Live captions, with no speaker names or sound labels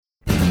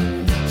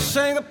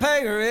single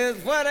payer is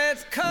what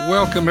it's called.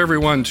 Welcome,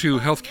 everyone, to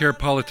Healthcare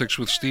Politics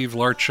with Steve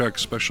Larchuk,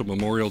 special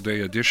Memorial Day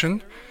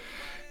edition.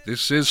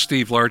 This is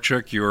Steve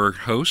Larchuk, your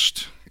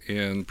host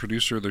and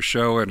producer of the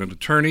show, and an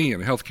attorney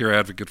and healthcare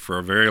advocate for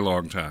a very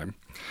long time.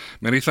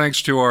 Many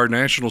thanks to our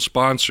national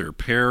sponsor,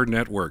 Pair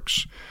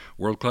Networks,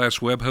 world-class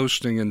web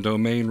hosting and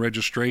domain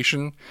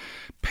registration,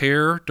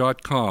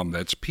 pair.com.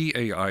 That's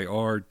PAIR.com.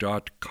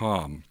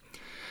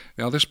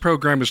 Now, this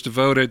program is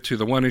devoted to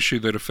the one issue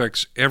that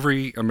affects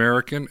every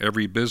American,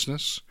 every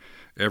business,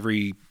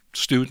 every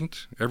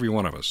student, every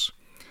one of us,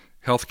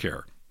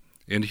 healthcare.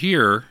 And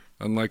here,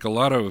 unlike a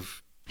lot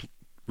of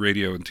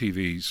radio and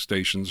TV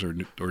stations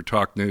or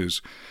talk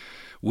news,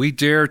 we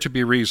dare to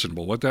be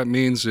reasonable. What that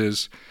means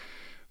is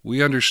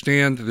we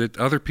understand that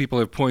other people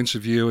have points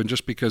of view, and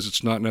just because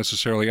it's not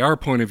necessarily our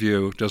point of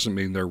view doesn't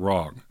mean they're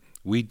wrong.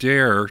 We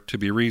dare to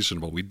be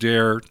reasonable. We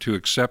dare to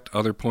accept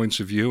other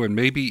points of view and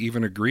maybe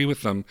even agree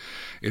with them.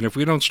 And if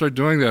we don't start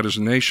doing that as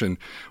a nation,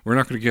 we're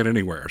not going to get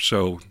anywhere.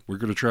 So we're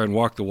going to try and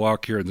walk the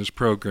walk here in this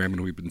program,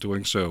 and we've been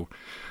doing so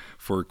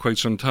for quite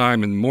some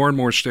time. And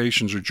more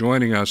stations are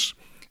joining us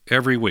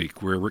every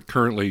week. We're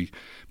currently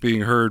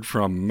being heard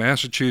from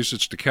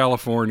Massachusetts to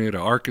California to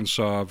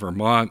Arkansas,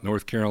 Vermont,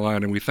 North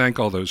Carolina, and we thank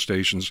all those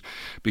stations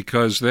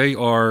because they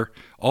are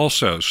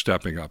also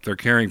stepping up. They're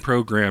carrying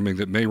programming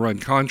that may run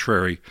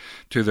contrary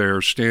to their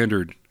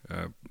standard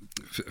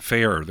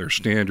fare, their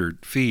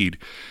standard feed,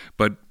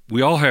 but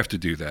we all have to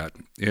do that.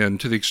 And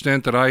to the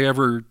extent that I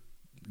ever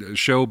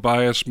show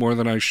bias more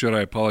than I should, I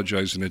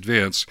apologize in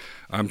advance.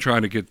 I'm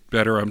trying to get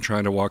better. I'm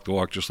trying to walk the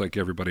walk just like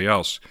everybody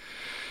else.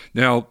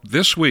 Now,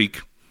 this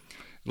week,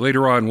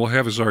 later on, we'll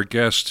have as our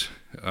guest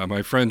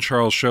my friend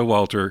Charles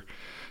Showalter,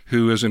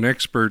 who is an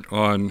expert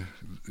on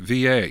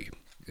VA.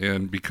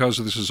 And because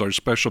this is our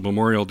special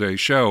Memorial Day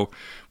show,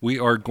 we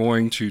are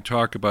going to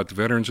talk about the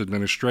Veterans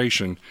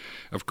Administration.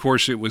 Of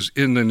course, it was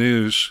in the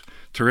news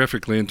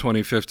terrifically in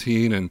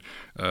 2015 and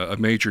a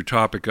major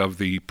topic of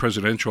the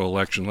presidential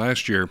election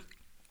last year.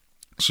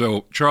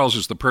 So Charles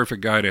is the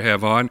perfect guy to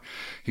have on.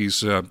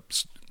 He's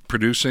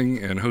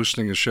producing and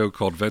hosting a show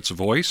called Vet's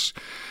Voice,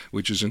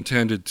 which is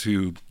intended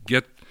to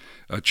get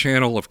a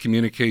channel of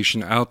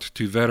communication out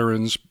to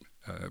veterans,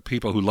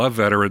 people who love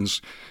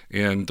veterans,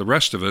 and the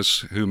rest of us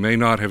who may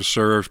not have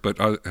served but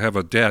have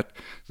a debt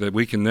that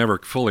we can never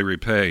fully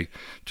repay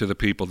to the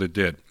people that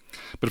did.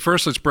 But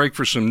first, let's break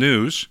for some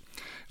news.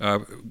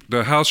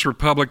 The House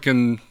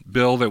Republican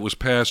bill that was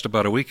passed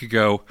about a week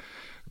ago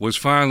was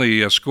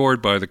finally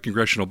scored by the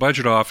Congressional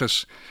Budget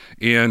Office,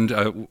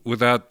 and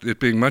without it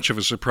being much of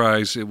a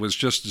surprise, it was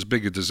just as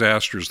big a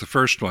disaster as the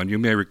first one. You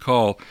may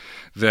recall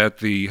that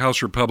the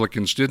House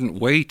Republicans didn't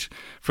wait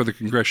for the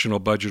Congressional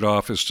Budget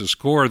Office to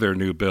score their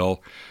new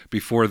bill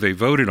before they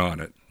voted on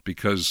it,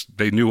 because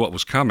they knew what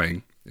was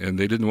coming, and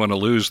they didn't want to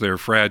lose their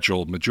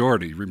fragile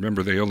majority.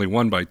 Remember, they only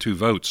won by 2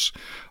 votes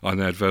on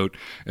that vote.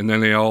 And then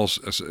they all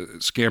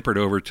scampered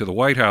over to the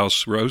White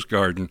House Rose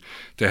Garden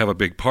to have a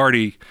big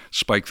party,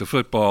 spike the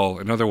football,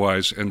 and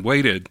otherwise, and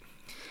waited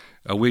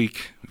a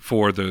week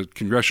for the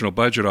Congressional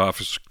Budget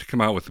Office to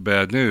come out with the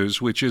bad news,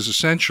 which is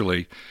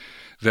essentially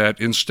that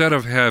instead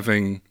of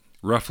having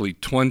roughly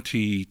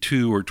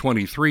 22 or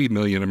 23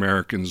 million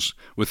Americans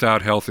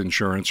without health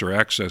insurance or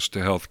access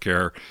to health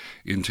care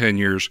in 10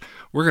 years,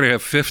 we're going to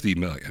have 50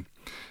 million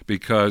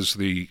because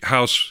the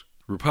House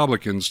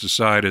Republicans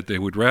decided they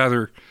would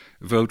rather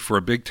vote for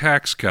a big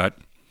tax cut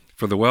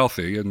for the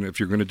wealthy, and if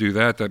you're going to do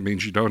that, that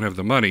means you don't have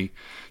the money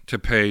to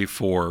pay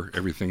for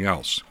everything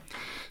else.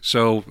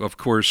 So, of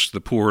course, the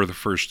poor are the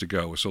first to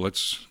go. So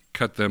let's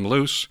cut them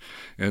loose,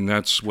 and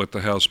that's what the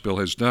House bill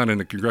has done, and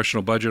the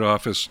Congressional Budget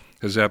Office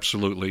has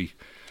absolutely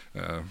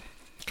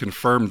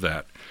confirmed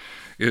that.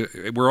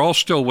 We're all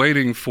still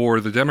waiting for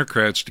the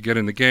Democrats to get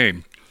in the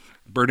game.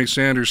 Bernie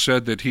Sanders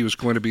said that he was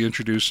going to be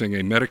introducing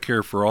a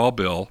Medicare for All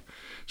bill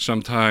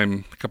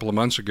sometime a couple of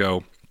months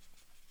ago,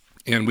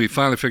 and we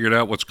finally figured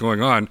out what's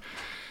going on.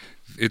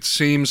 It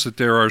seems that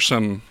there are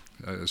some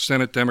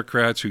Senate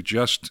Democrats who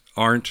just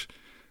aren't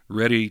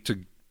ready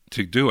to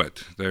do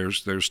it.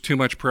 There's too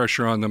much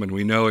pressure on them, and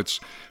we know it's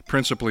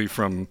principally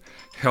from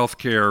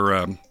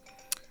healthcare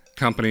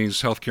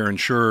companies, healthcare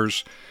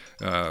insurers,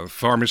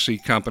 pharmacy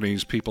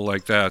companies, people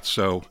like that.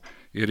 So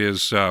it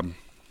is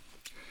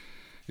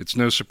it's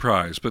no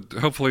surprise, but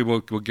hopefully we'll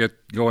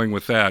get going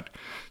with that.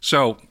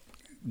 So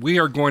we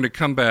are going to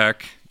come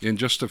back in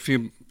just a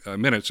few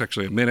minutes,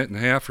 actually a minute and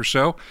a half or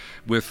so,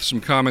 with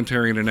some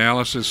commentary and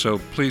analysis. So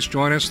please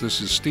join us. This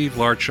is Steve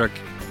Larchuk,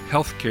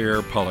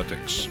 Healthcare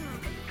Politics.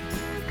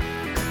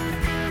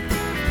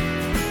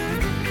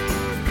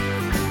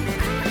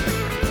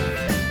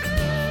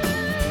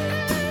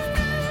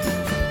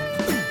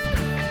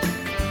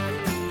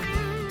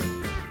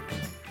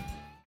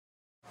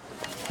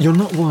 You're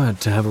not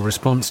wired to have a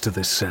response to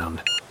this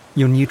sound.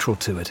 You're neutral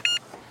to it,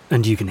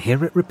 and you can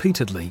hear it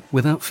repeatedly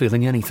without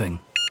feeling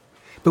anything.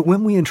 But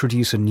when we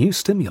introduce a new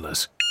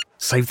stimulus,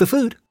 save the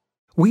food,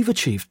 we've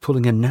achieved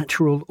pulling a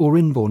natural or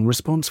inborn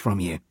response from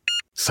you.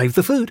 Save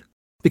the food,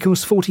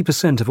 because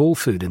 40% of all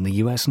food in the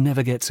US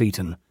never gets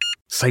eaten.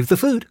 Save the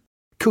food.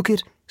 Cook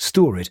it,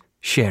 store it,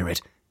 share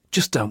it.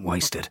 Just don't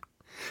waste it.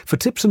 For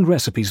tips and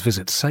recipes,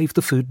 visit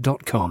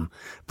SaveTheFood.com.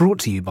 Brought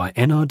to you by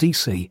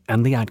NRDC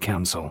and the Ad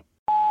Council.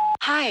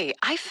 Hi,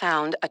 I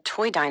found a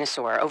toy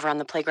dinosaur over on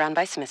the playground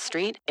by Smith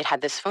Street. It had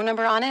this phone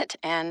number on it,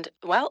 and,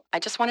 well, I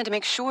just wanted to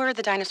make sure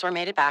the dinosaur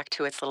made it back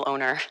to its little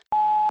owner.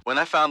 When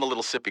I found the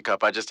little sippy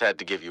cup, I just had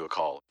to give you a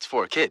call. It's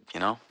for a kid, you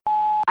know?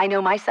 I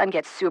know my son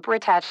gets super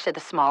attached to the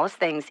smallest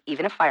things,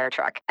 even a fire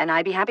truck, and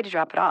I'd be happy to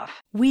drop it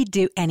off. We'd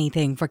do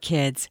anything for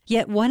kids,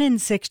 yet 1 in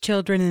 6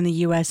 children in the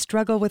U.S.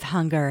 struggle with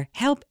hunger.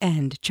 Help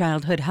end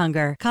childhood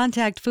hunger.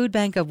 Contact Food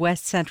Bank of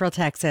West Central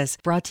Texas.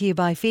 Brought to you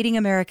by Feeding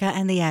America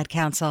and the Ad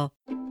Council.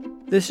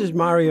 This is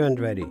Mario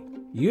Andretti.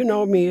 You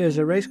know me as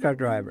a race car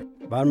driver,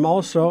 but I'm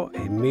also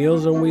a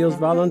Meals on Wheels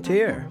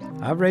volunteer.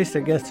 I've raced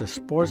against the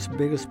sport's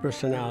biggest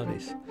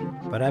personalities,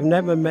 but I've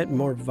never met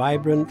more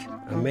vibrant,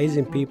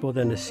 amazing people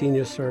than the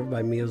seniors served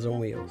by Meals on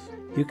Wheels.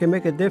 You can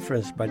make a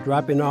difference by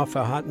dropping off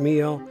a hot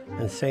meal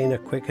and saying a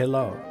quick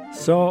hello.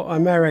 So,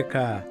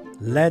 America,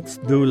 let's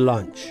do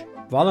lunch.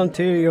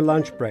 Volunteer your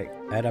lunch break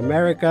at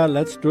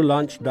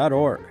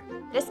americaletsdolunch.org.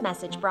 This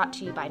message brought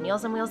to you by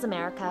Meals on Wheels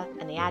America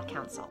and the Ad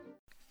Council.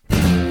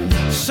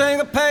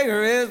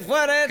 Single-payer is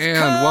what it's And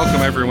called.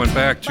 welcome everyone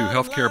back to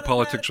Healthcare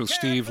Politics with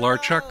Steve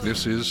Larchuk.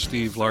 This is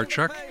Steve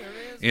Larchuk.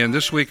 And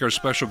this week our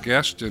special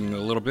guest in a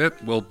little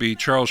bit will be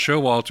Charles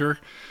Showalter,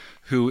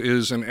 who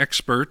is an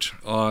expert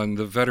on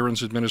the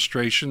Veterans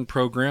Administration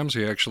programs.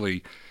 He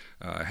actually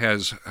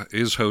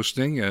is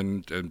hosting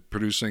and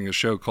producing a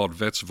show called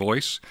Vet's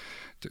Voice,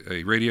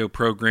 a radio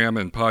program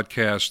and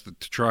podcast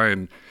to try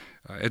and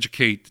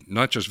educate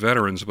not just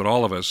veterans, but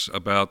all of us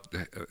about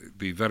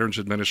the Veterans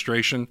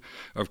Administration.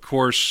 Of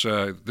course,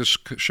 this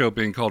show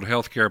being called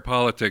Healthcare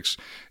Politics,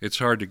 it's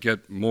hard to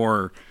get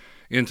more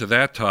into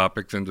that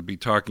topic than to be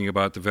talking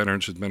about the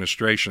Veterans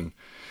Administration.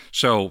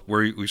 So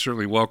we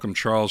certainly welcome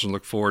Charles and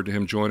look forward to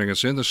him joining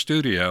us in the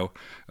studio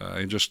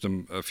in just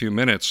a few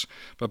minutes.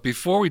 But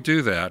before we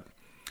do that,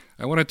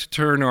 I wanted to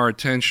turn our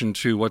attention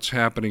to what's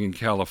happening in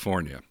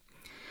California.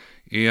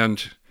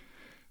 And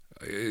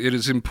it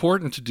is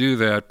important to do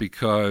that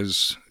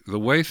because the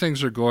way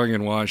things are going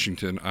in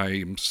Washington,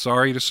 I'm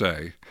sorry to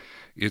say,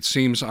 it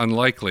seems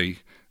unlikely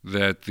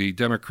that the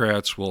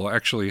Democrats will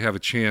actually have a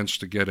chance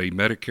to get a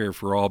Medicare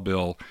for All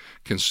bill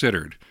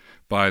considered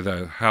by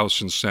the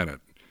House and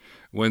Senate.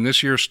 When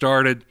this year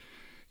started,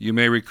 you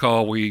may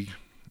recall we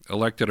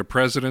elected a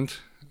president,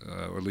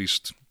 or at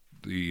least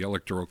the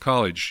Electoral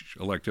College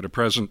elected a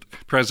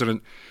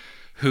president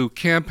who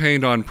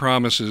campaigned on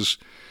promises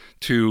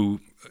to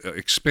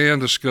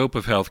expand the scope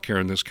of health care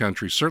in this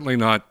country, certainly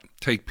not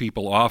take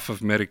people off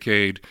of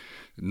Medicaid,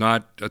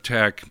 not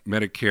attack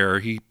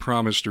Medicare. He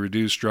promised to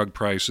reduce drug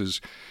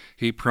prices.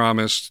 He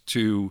promised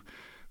to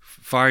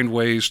find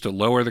ways to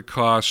lower the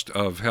cost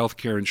of health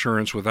care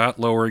insurance without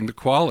lowering the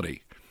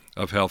quality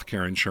of health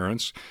care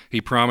insurance.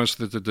 He promised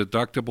that the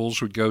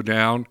deductibles would go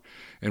down.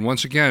 And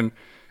once again,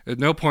 at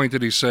no point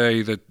did he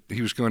say that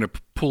he was going to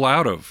pull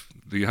out of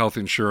the health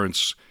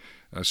insurance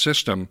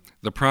system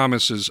the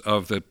promises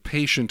of the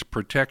patient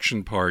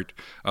protection part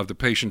of the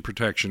Patient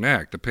Protection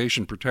Act. The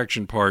patient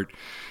protection part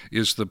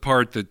is the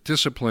part that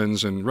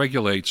disciplines and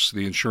regulates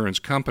the insurance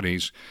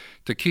companies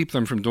to keep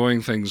them from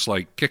doing things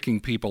like kicking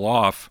people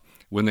off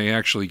when they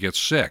actually get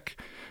sick.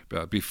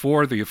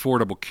 Before the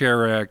Affordable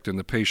Care Act and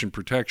the Patient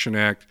Protection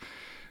Act,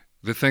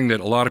 the thing that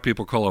a lot of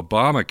people call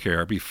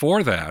Obamacare,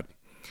 before that,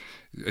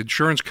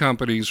 insurance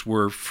companies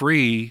were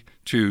free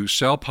to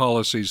sell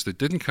policies that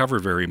didn't cover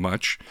very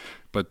much,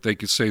 but they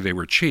could say they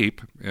were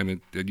cheap,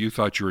 and you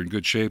thought you were in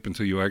good shape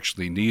until you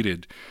actually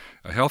needed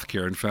health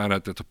care and found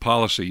out that the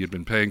policy you'd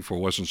been paying for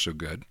wasn't so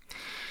good.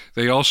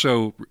 They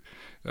also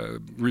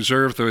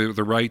reserved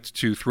the right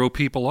to throw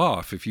people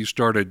off. If you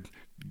started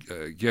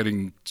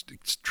getting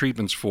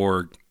treatments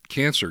for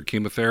cancer,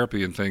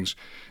 chemotherapy and things,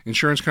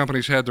 insurance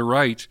companies had the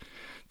right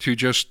to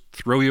just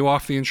throw you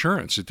off the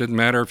insurance. It didn't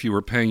matter if you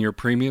were paying your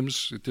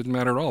premiums. It didn't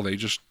matter at all. They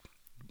just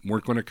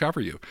weren't going to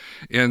cover you.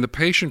 And the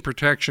Patient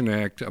Protection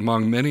Act,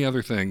 among many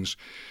other things,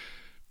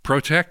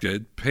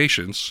 protected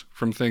patients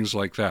from things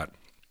like that.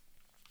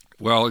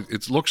 Well,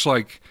 it looks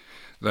like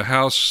the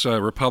House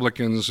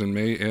Republicans and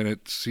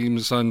it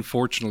seems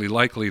unfortunately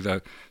likely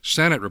the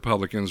Senate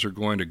Republicans are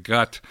going to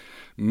gut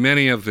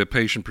many of the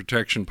patient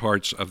protection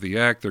parts of the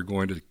act. They're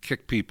going to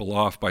kick people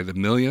off by the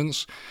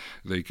millions.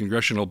 The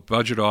Congressional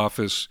Budget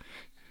Office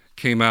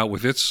came out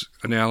with its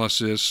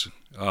analysis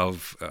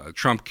of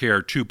Trump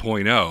Care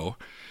 2.0,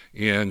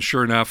 and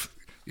sure enough,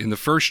 in the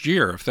first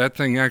year, if that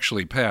thing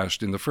actually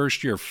passed, in the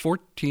first year,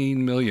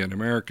 14 million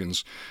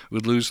Americans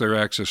would lose their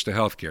access to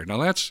health care. Now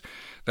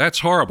that's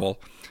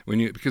horrible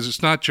because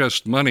it's not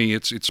just money,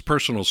 it's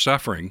personal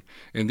suffering,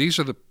 and these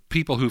are the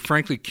people who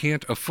frankly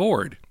can't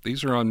afford.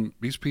 These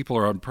people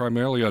are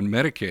primarily on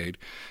Medicaid.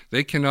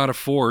 They cannot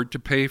afford to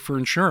pay for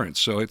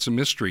insurance. So it's a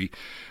mystery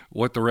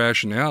what the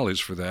rationale is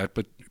for that.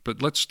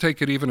 But let's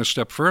take it even a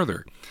step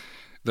further.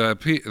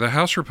 The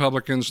House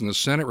Republicans and the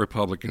Senate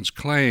Republicans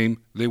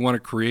claim they want to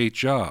create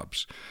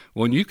jobs.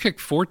 When you kick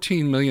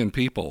 14 million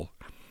people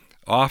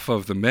off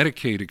of the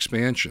Medicaid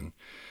expansion,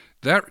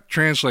 that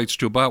translates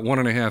to about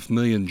 1.5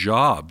 million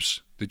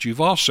jobs that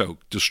you've also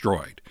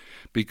destroyed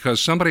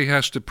because somebody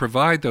has to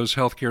provide those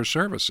healthcare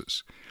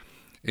services.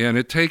 And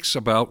it takes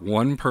about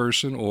one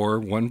person or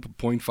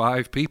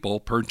 1.5 people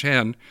per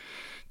 10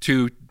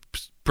 to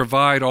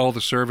provide all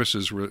the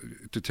services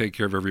to take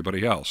care of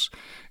everybody else.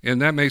 And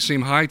that may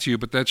seem high to you,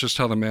 but that's just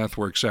how the math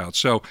works out.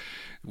 So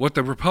what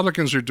the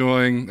Republicans are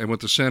doing and what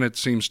the Senate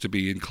seems to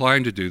be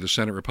inclined to do, the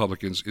Senate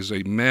Republicans, is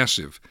a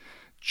massive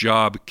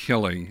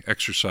job-killing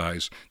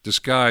exercise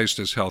disguised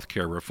as health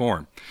care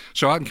reform.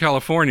 So out in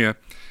California,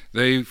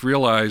 they've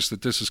realized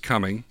that this is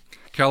coming.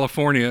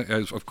 California,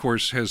 of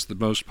course, has the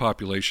most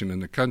population in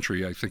the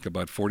country, I think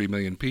about 40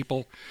 million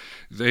people.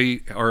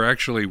 They are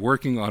actually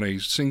working on a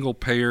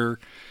single-payer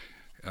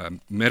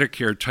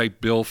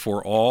Medicare-type bill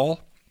for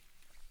all,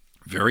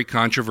 very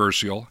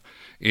controversial.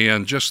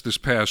 And just this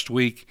past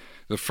week,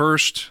 the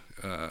first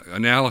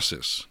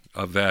analysis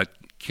of that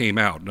came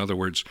out. In other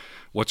words,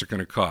 what's it going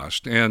to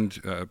cost?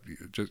 And I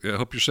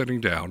hope you're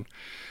sitting down.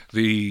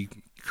 The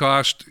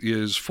cost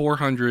is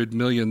 $400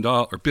 billion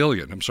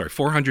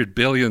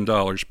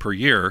per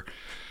year,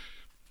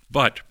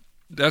 but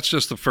that's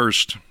just the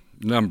first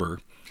number.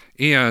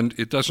 And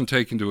it doesn't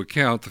take into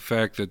account the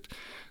fact that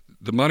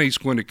the money's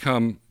going to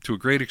come to a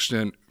great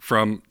extent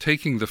from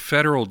taking the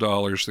federal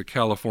dollars that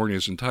California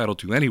is entitled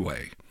to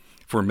anyway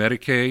for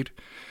Medicaid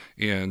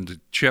and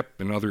CHIP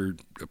and other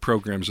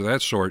programs of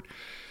that sort.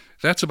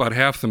 That's about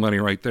half the money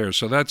right there.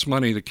 So that's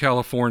money that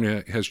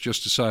California has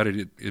just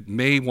decided it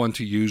may want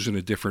to use in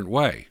a different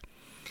way.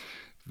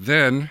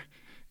 Then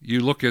you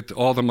look at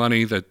all the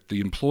money that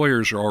the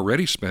employers are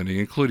already spending,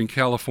 including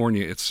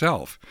California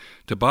itself,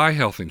 to buy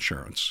health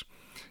insurance.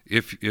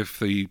 If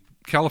the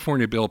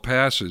California bill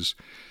passes,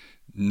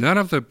 none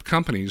of the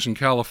companies in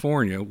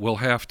California will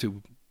have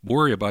to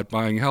worry about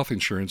buying health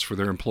insurance for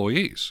their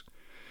employees.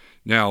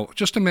 Now,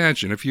 just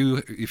imagine if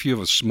you have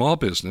a small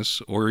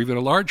business or even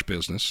a large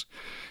business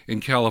in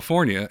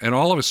California, and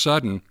all of a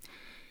sudden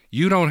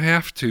you don't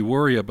have to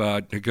worry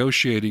about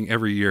negotiating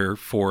every year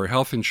for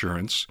health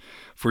insurance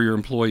for your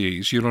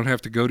employees. You don't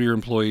have to go to your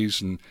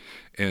employees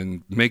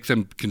and make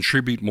them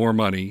contribute more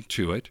money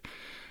to it.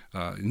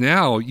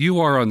 Now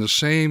you are on the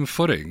same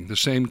footing, the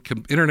same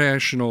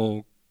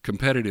international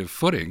competitive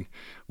footing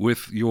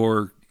with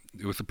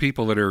the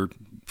people that are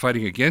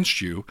fighting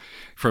against you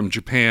from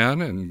Japan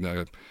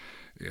and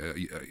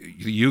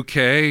the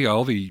UK,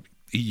 all the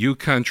EU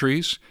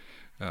countries.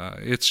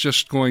 It's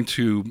just going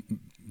to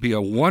be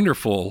a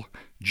wonderful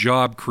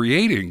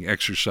job-creating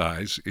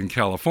exercise in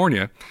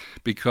California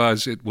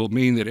because it will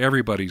mean that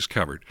everybody's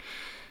covered.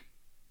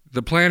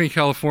 The plan in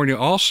California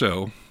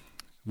also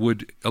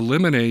would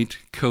eliminate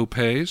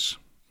co-pays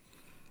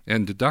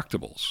and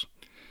deductibles.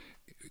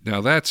 Now,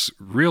 that's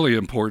really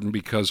important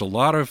because a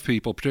lot of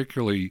people,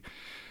 particularly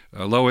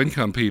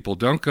low-income people,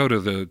 don't go to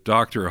the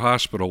doctor or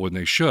hospital when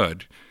they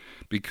should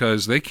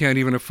because they can't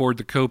even afford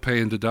the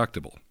copay and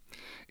deductible.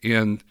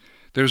 And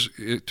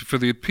for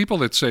the people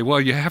that say,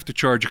 well, you have to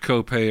charge a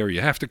copay or you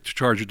have to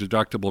charge a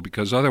deductible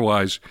because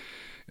otherwise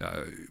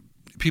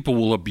people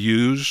will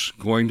abuse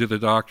going to the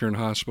doctor and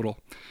hospital.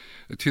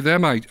 To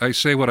them, I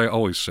say what I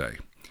always say.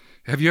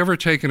 Have you ever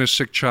taken a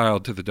sick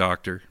child to the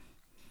doctor?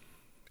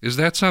 Is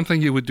that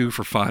something you would do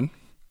for fun?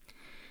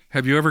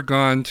 Have you ever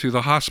gone to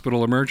the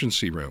hospital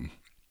emergency room?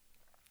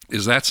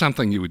 Is that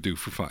something you would do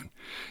for fun?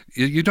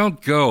 You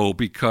don't go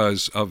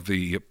because of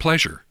the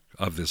pleasure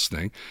of this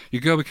thing. You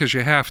go because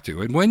you have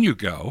to. And when you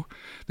go,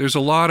 there's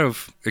a lot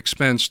of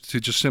expense to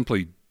just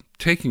simply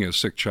taking a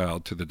sick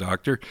child to the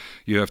doctor.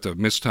 You have to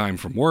miss time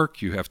from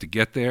work. You have to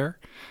get there.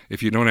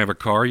 If you don't have a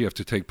car, you have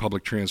to take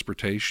public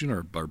transportation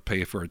or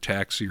pay for a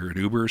taxi or an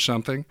Uber or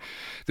something.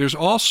 There's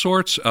all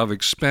sorts of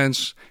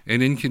expense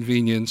and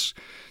inconvenience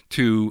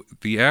to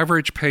the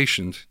average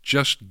patient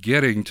just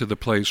getting to the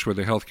place where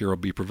the health care will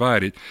be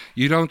provided.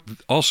 You don't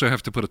also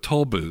have to put a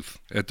toll booth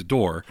at the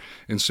door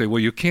and say, well,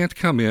 you can't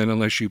come in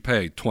unless you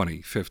pay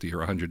 $20, $50,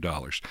 or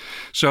 $100.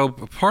 So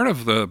part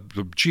of the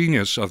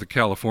genius of the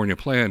California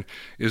plan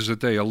is that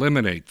they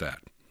eliminate that.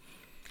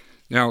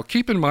 Now,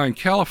 keep in mind,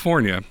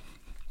 California,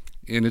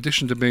 in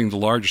addition to being the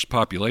largest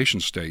population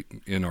state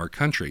in our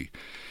country,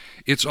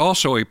 it's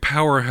also a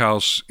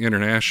powerhouse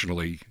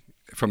internationally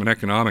from an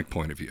economic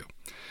point of view.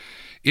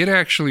 It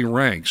actually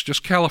ranks,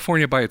 just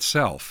California by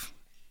itself,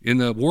 in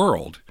the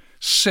world,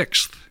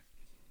 sixth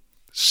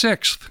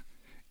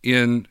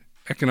in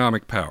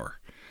economic power.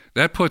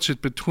 That puts it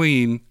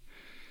between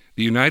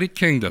the United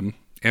Kingdom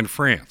and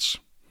France.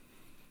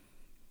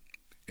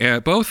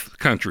 And both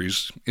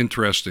countries,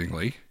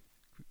 interestingly,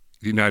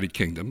 the United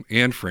Kingdom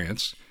and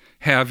France,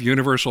 have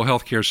universal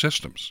health care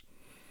systems.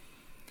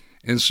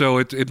 And so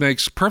it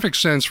makes perfect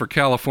sense for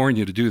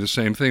California to do the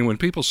same thing. When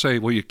people say,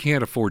 well, you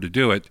can't afford to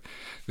do it,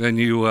 then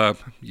you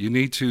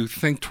need to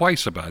think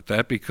twice about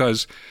that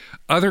because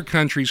other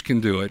countries can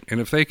do it, and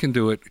if they can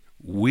do it,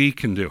 we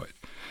can do it.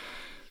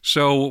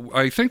 So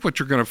I think what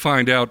you're going to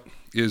find out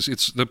is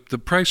the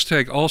price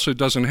tag also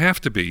doesn't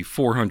have to be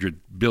 $400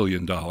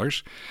 billion,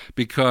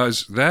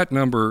 because that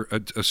number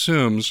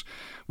assumes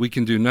we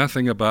can do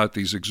nothing about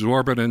these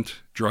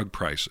exorbitant drug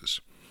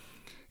prices.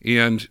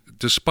 And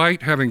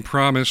despite having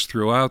promised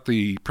throughout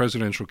the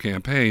presidential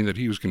campaign that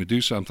he was going to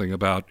do something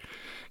about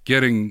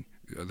getting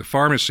the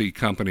pharmacy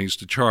companies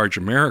to charge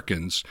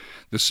Americans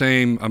the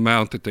same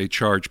amount that they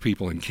charge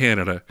people in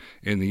Canada,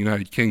 in the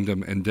United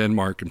Kingdom, and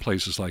Denmark, and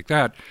places like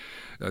that,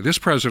 this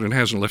president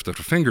hasn't lifted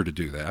a finger to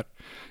do that,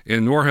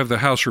 and nor have the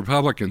House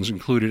Republicans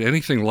included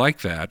anything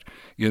like that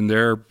in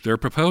their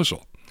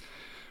proposal.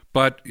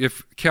 But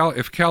if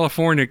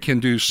California can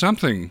do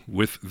something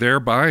with their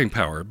buying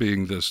power,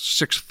 being the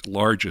 6th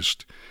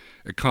largest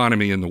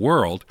economy in the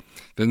world,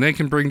 then they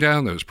can bring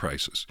down those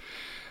prices.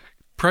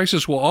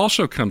 Prices will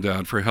also come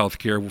down for health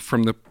care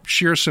from the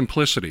sheer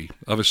simplicity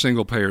of a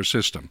single-payer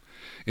system.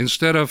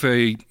 Instead of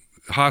a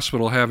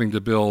hospital having to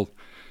bill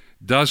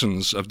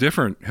dozens of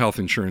different health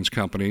insurance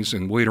companies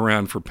and wait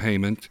around for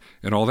payment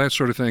and all that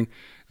sort of thing,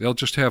 they'll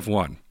just have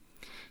one.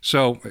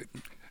 So,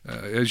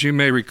 as you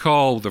may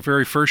recall, the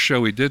very first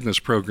show we did in this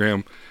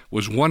program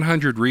was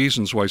 100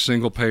 Reasons Why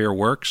Single Payer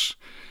Works,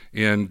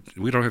 and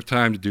we don't have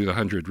time to do the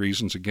 100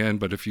 reasons again,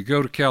 but if you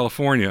go to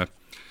California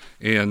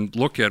and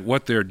look at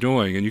what they're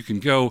doing, and you can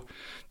go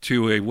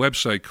to a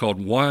website called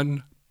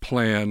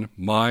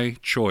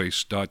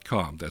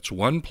OnePlanMyChoice.com. That's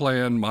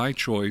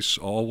OnePlanMyChoice,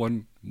 all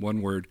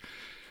one word,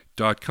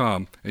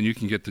 .com, and you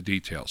can get the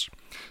details.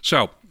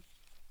 So,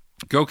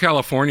 go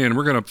California, and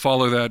we're going to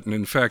follow that. And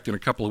in fact, in a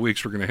couple of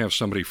weeks, we're going to have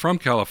somebody from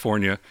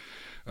California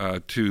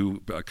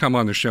to come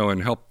on the show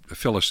and help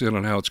fill us in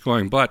on how it's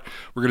going. But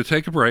we're going to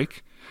take a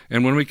break.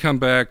 And when we come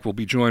back, we'll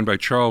be joined by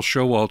Charles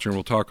Showalter, and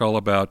we'll talk all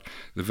about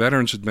the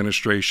Veterans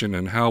Administration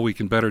and how we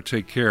can better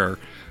take care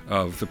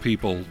of the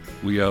people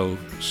we owe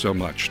so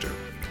much to.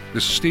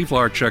 This is Steve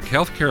Larchuk,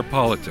 Healthcare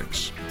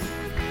Politics.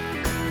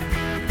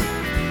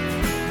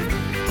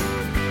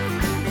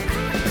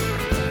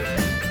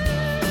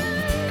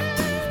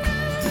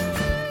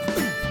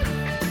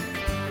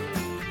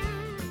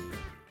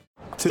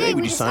 Today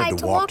we decided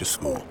to walk to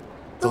school.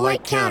 The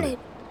light counted.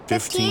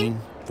 15,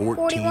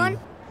 14,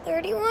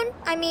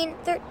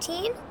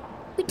 13.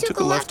 We took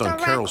a left on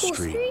Carroll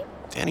Street.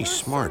 Danny's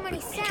smart, but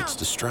he gets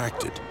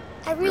distracted.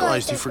 I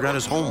realized he forgot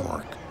his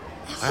homework.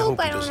 I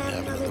hope he doesn't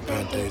have another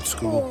bad day at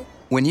school.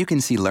 When you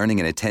can see learning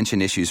and attention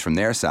issues from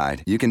their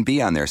side, you can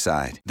be on their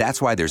side.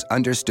 That's why there's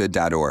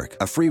Understood.org,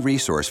 a free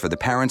resource for the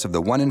parents of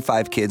the 1 in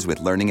 5 kids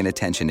with learning and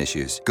attention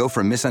issues. Go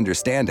from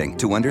misunderstanding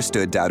to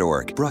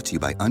Understood.org. Brought to you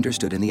by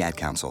Understood and the Ad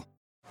Council.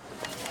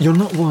 You're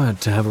not wired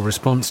to have a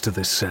response to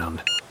this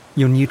sound.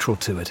 You're neutral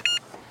to it,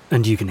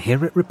 and you can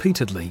hear it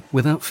repeatedly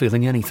without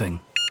feeling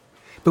anything.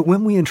 But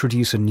when we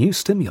introduce a new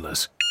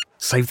stimulus,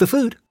 save the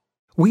food,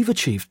 we've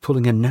achieved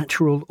pulling a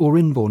natural or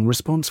inborn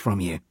response from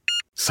you.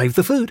 Save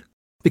the food,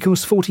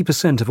 because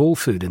 40% of all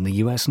food in the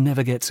US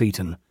never gets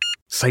eaten.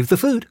 Save the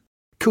food.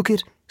 Cook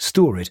it,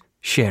 store it,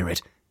 share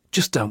it.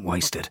 Just don't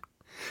waste it.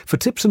 For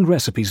tips and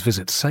recipes,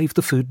 visit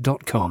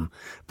SaveTheFood.com.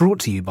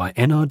 Brought to you by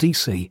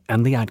NRDC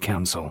and the Ad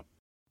Council.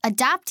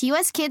 Adopt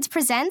US Kids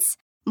presents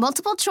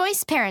Multiple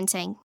Choice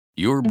Parenting.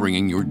 You're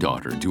bringing your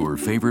daughter to her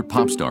favorite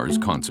pop star's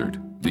concert.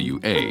 Do you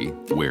A,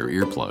 wear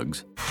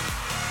earplugs?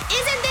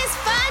 Isn't this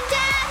fun,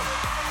 Dad?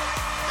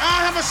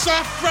 I'll have a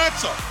soft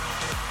pretzel.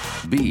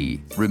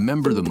 B,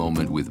 remember the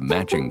moment with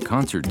matching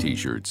concert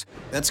t-shirts.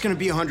 That's gonna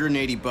be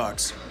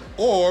 $180.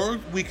 Or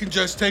we can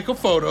just take a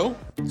photo.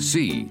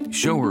 C,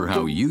 show her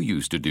how you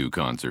used to do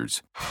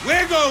concerts.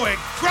 We're going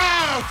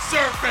crowd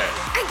surfing.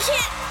 I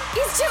can't.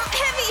 He's too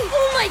heavy.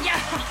 Oh my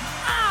God.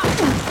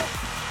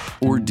 Ah.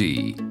 Or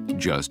D,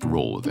 just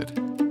roll with it.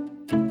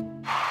 Woo!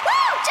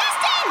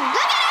 Justin!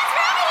 Look at us,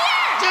 we're over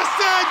here!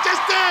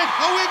 Justin!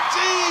 OMG!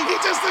 He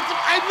just looked.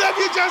 I love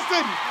you,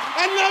 Justin!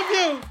 I love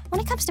you!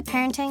 When it comes to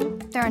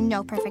parenting, there are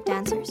no perfect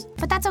answers.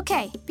 But that's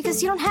okay,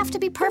 because you don't have to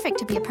be perfect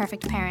to be a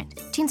perfect parent.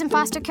 Teens in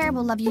foster care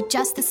will love you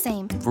just the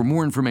same. For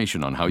more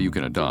information on how you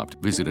can adopt,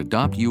 visit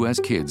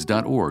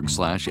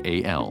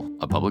adoptuskids.org/AL.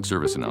 A public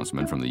service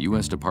announcement from the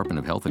U.S. Department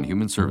of Health and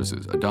Human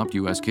Services, Adopt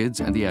U.S.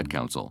 Kids, and the Ad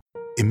Council.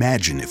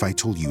 Imagine if I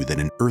told you that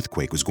an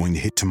earthquake was going to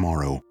hit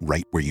tomorrow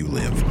right where you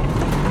live.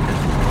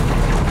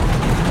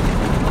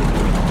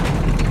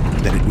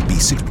 That it would be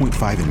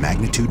 6.5 in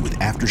magnitude with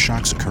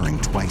aftershocks occurring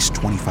twice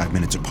 25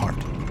 minutes apart.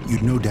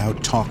 You'd no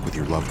doubt talk with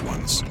your loved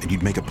ones, and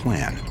you'd make a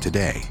plan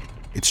today.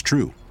 It's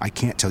true, I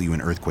can't tell you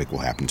an earthquake will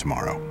happen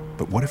tomorrow.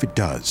 But what if it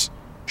does?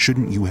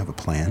 Shouldn't you have a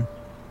plan?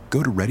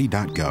 Go to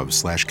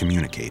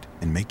ready.gov/communicate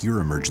and make your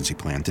emergency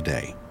plan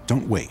today.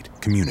 Don't wait.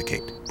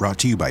 Communicate. Brought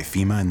to you by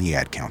FEMA and the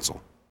Ad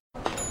Council.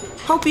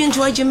 Hope you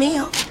enjoyed your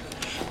meal.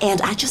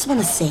 And I just want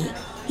to say,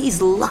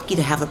 he's lucky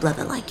to have a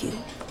brother like you.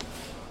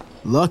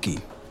 Lucky?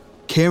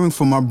 Caring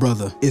for my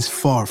brother is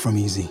far from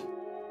easy.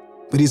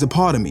 But he's a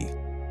part of me,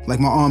 like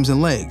my arms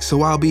and legs,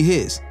 so I'll be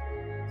his.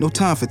 No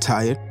time for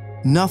tired.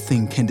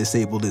 Nothing can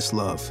disable this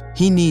love.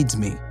 He needs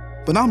me,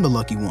 but I'm the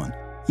lucky one,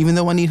 even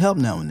though I need help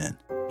now and then.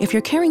 If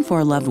you're caring for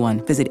a loved one,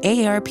 visit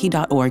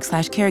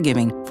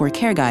AARP.org/caregiving for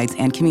care guides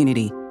and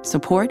community.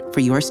 Support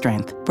for your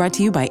strength. Brought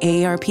to you by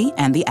AARP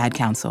and the Ad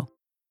Council.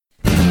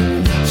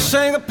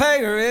 Single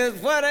payer is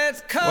what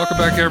it's called. Welcome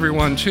back,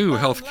 everyone, to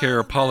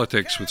Healthcare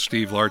Politics with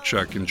Steve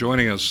Larchuk. And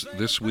joining us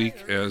this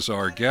week as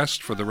our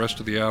guest for the rest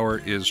of the hour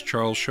is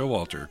Charles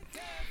Showalter.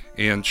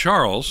 And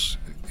Charles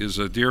is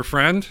a dear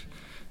friend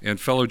and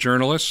fellow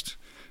journalist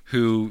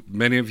who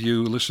many of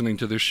you listening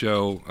to this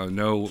show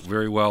know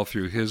very well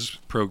through his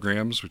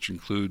programs, which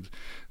include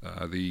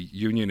the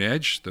Union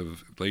Edge, the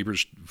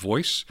Labor's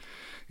Voice.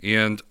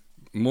 And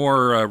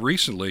more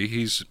recently,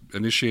 he's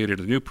initiated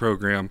a new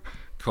program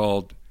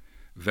called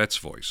Vet's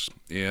Voice.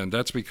 And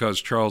that's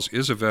because Charles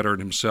is a veteran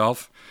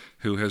himself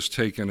who has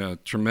taken a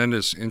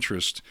tremendous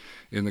interest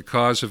in the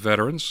cause of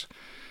veterans.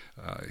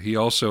 He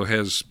also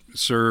has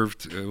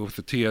served with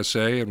the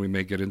TSA, and we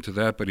may get into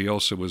that, but he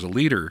also was a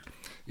leader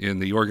in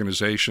the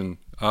organization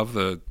of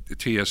the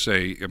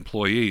TSA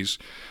employees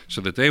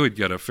so that they would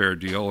get a fair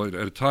deal at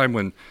a time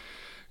when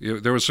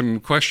there was some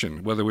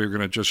question whether we were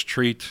going to just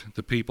treat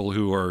the people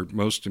who are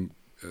most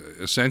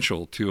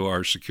essential to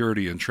our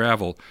security and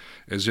travel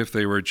as if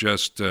they were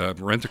just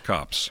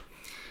rent-a-cops.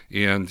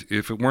 And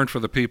if it weren't for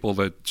the people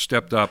that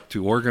stepped up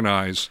to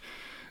organize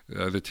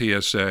the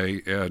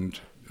TSA and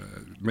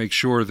make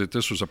sure that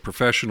this was a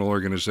professional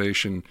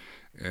organization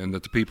and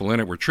that the people in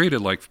it were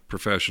treated like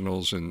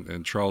professionals,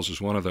 and Charles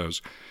is one of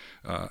those,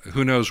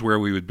 who knows where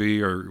we would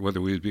be or whether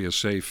we would be as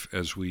safe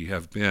as we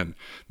have been,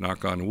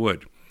 knock on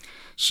wood.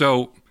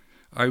 So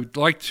I would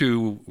like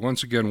to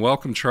once again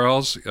welcome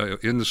Charles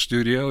in the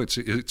studio.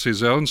 It's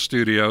his own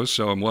studio,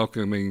 so I'm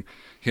welcoming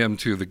him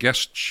to the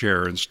guest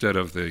chair instead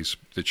of the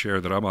chair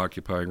that I'm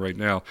occupying right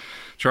now.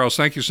 Charles,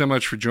 thank you so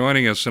much for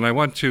joining us, and I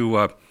want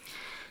to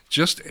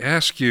just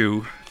ask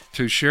you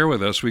to share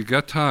with us. We've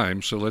got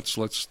time, so let's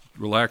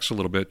relax a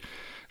little bit.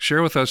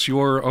 Share with us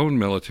your own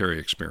military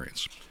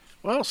experience.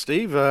 Well,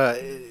 Steve,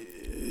 back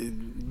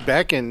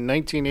in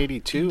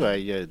 1982,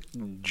 I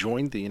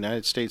joined the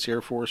United States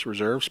Air Force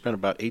Reserve, spent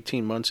about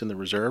 18 months in the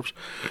reserves,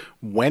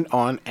 went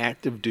on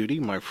active duty.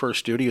 My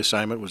first duty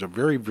assignment was a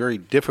very, very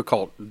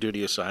difficult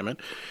duty assignment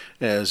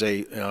as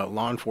a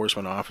law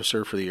enforcement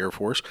officer for the Air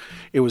Force.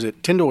 It was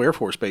at Tyndall Air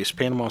Force Base,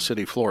 Panama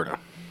City, Florida.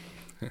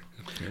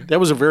 That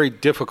was a very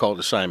difficult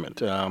assignment.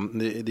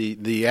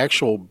 The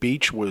actual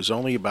beach was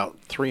only about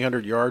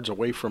 300 yards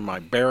away from my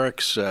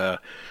barracks. The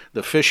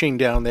fishing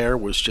down there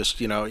was just,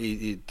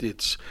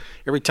 it's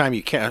every time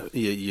you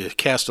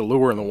cast a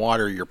lure in the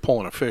water, you're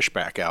pulling a fish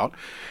back out.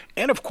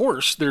 And of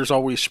course, there's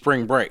always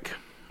spring break.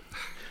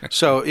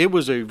 So it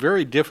was a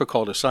very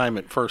difficult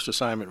first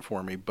assignment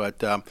for me.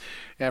 But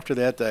after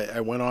that,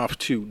 I went off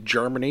to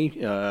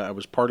Germany. I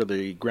was part of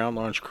the Ground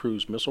Launch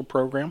Cruise Missile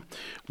Program,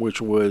 which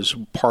was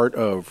part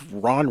of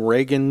Ron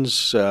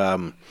Reagan's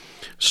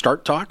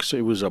START talks.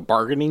 It was a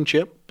bargaining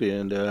chip,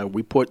 and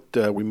we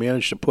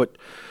managed to put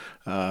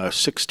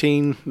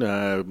 16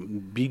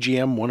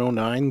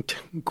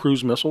 BGM-109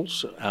 cruise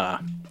missiles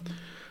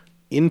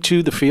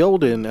into the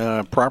field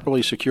and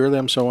properly secure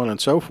them, so on and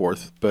so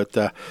forth. But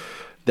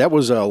that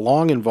was a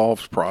long,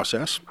 involved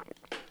process.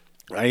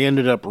 I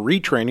ended up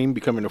retraining,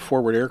 becoming a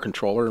forward air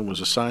controller, and was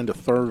assigned to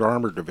 3rd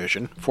Armored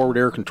Division. Forward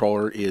air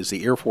controller is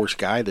the Air Force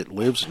guy that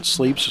lives and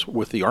sleeps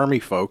with the Army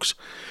folks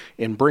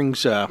and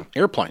brings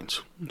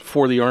airplanes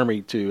for the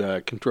Army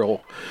to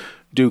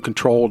do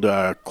controlled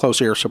close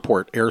air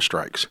support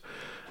airstrikes.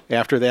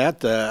 After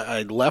that,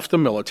 I left the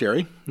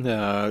military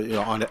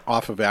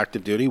off of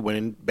active duty,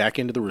 went back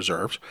into the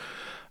reserves,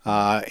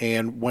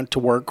 and went to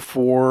work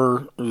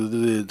for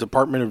the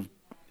Department of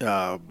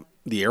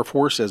the Air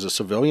Force as a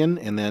civilian,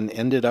 and then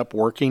ended up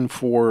working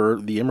for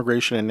the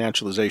Immigration and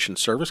Naturalization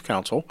Service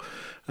Council,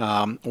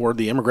 or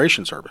the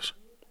Immigration Service.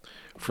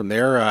 From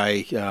there,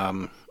 I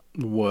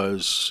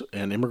was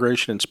an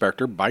immigration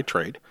inspector by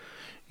trade,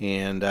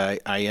 and I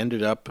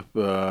ended up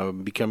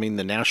becoming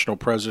the national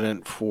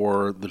president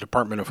for the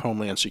Department of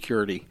Homeland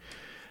Security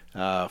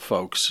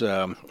folks.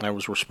 I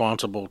was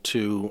responsible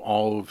to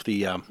all of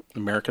the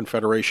American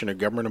Federation of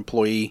Government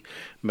Employee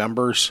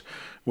members,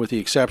 with the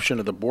exception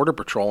of the Border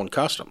Patrol and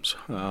Customs.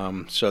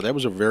 So that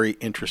was a very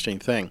interesting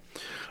thing.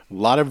 A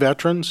lot of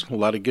veterans, a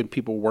lot of good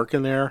people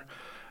working there.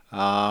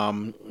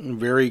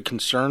 Very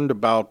concerned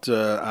about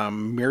a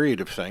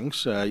myriad of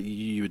things.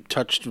 You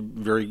touched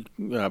very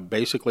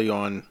basically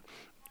on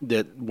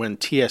that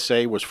when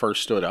TSA was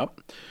first stood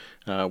up.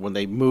 When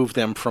they moved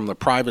them from the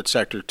private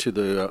sector to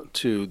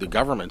the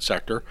government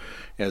sector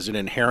as an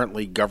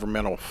inherently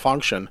governmental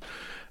function,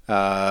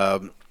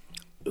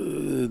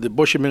 the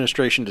Bush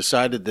administration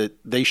decided that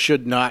they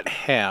should not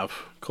have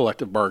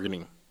collective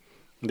bargaining.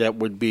 That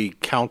would be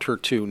counter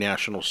to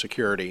national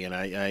security,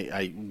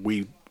 and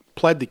we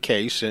pled the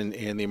case, and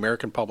the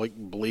American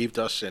public believed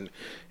us and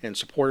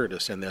supported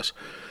us in this.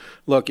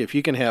 Look, if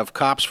you can have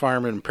cops,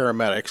 firemen, and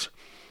paramedics,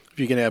 if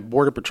you can have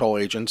Border Patrol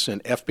agents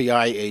and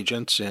FBI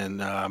agents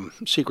and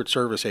Secret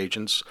Service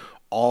agents,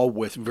 all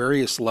with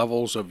various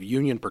levels of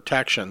union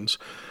protections,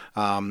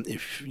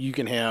 if you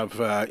can have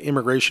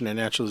Immigration and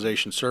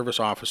Naturalization Service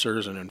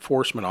officers and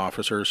enforcement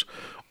officers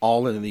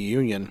all in the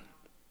union,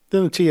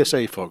 then the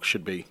TSA folks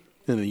should be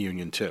in the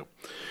union too.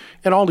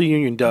 And all the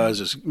union does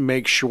is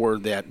make sure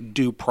that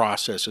due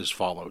process is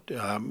followed.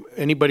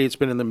 Anybody that's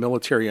been in the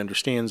military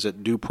understands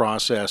that due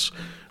process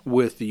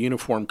with the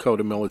Uniform Code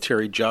of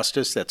Military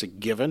Justice, that's a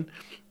given.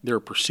 There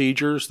are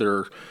procedures.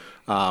 You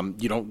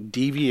don't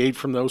deviate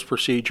from those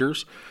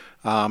procedures,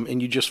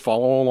 and you just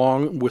follow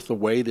along with the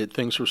way that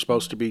things are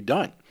supposed to be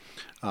done.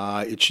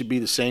 It should be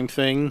the same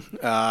thing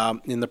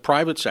in the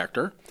private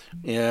sector.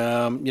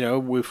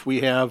 If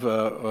we have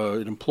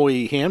an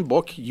employee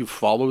handbook, you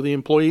follow the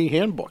employee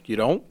handbook. You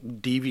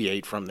don't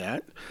deviate from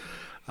that.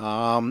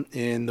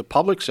 In the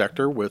public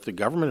sector with the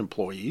government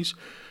employees,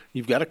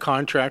 you've got a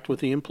contract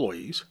with the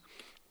employees.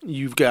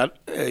 You've got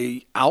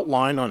a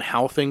outline on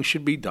how things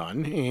should be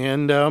done,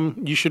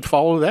 and you should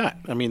follow that.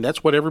 I mean,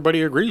 that's what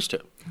everybody agrees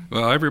to.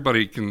 Well,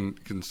 everybody can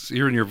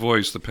hear in your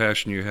voice the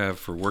passion you have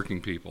for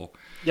working people.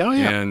 Yeah.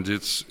 And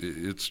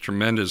it's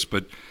tremendous.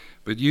 But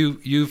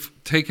you've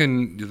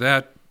taken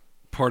that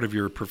part of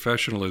your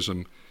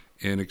professionalism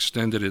and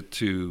extended it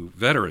to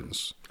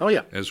veterans. Oh,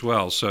 yeah. As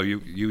well. So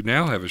you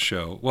now have a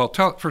show. Well,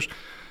 tell first.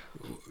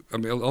 I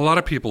mean, a lot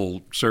of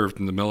people served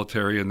in the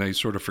military and they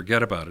sort of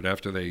forget about it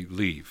after they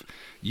leave.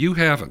 You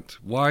haven't.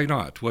 Why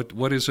not?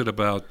 What is it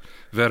about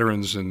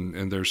veterans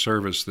and their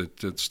service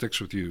that sticks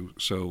with you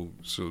so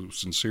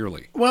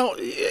sincerely? Well,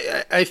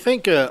 I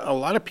think a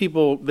lot of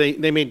people,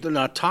 they may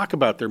not talk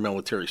about their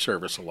military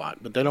service a lot,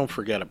 but they don't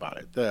forget about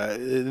it.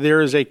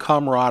 There is a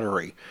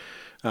camaraderie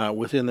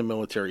within the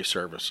military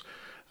service.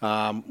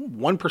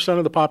 1%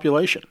 of the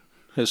population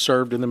has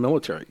served in the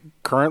military.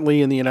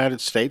 Currently in the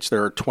United States,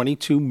 there are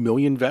 22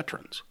 million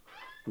veterans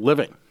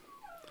living.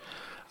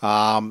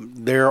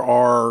 There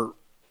are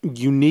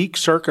unique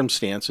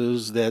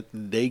circumstances that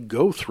they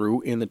go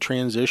through in the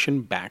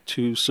transition back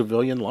to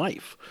civilian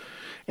life.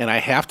 And I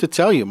have to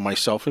tell you,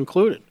 myself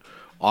included,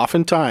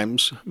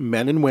 oftentimes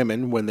men and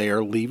women, when they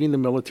are leaving the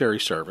military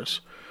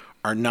service,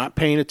 are not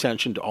paying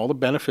attention to all the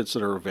benefits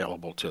that are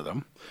available to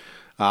them.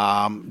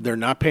 They're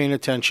not paying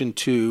attention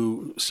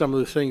to some of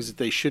the things that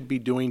they should be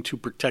doing to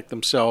protect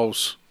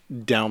themselves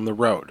down the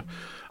road.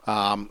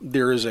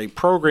 There is a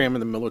program in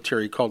the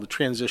military called the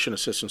Transition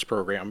Assistance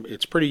Program.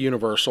 It's pretty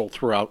universal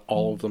throughout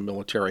all of the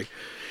military.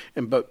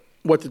 But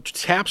what the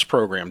TAPS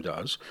program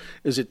does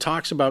is it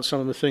talks about some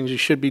of the things you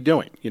should be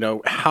doing.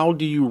 How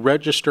do you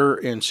register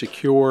and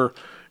secure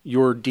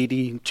your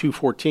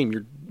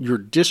DD-214, your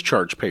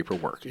discharge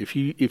paperwork? If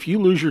you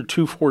lose your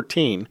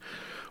 214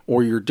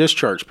 or your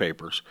discharge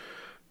papers,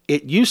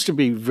 it used to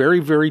be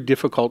very, very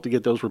difficult to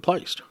get those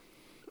replaced.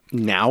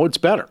 Now it's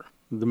better.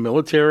 The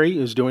military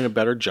is doing a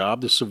better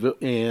job.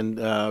 And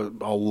a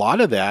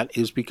lot of that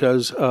is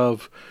because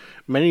of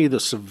many of the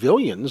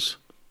civilians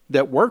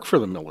that work for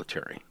the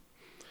military.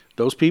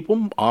 Those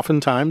people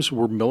oftentimes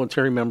were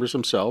military members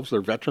themselves,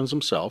 they're veterans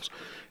themselves,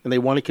 and they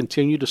want to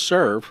continue to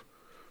serve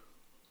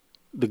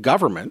the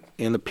government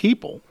and the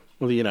people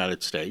of the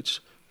United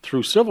States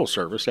through civil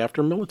service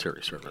after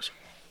military service.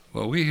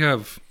 Well,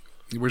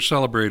 we're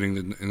celebrating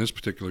in this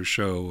particular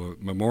show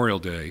Memorial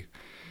Day,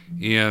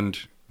 and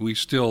we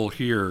still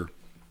hear,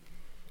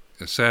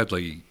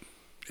 sadly,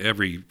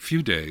 every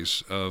few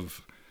days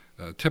of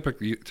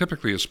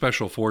typically a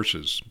special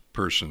forces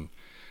person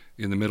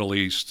in the Middle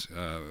East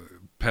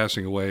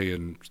passing away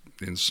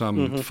in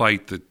some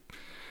fight that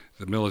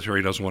the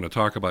military doesn't want to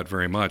talk about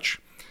very much.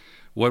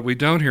 What we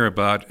don't hear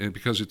about, and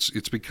because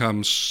it's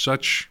become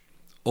such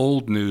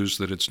old news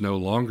that it's no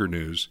longer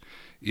news,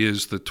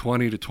 is the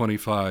 20 to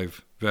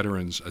 25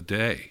 veterans a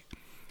day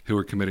who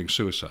are committing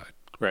suicide.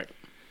 Right.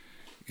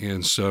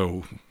 And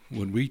so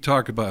when we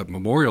talk about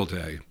Memorial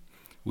Day,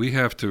 we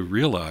have to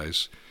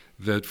realize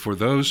that for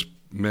those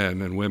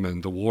men and women,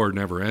 the war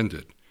never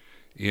ended,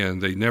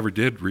 and they never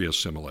did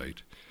reassimilate.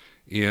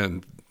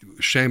 And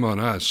shame on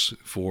us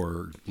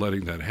for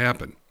letting that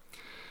happen.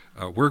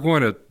 We're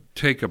going to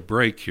take a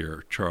break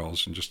here,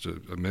 Charles, in just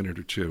a minute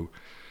or two.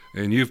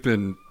 And you've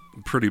been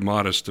pretty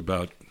modest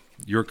about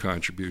your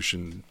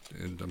contribution,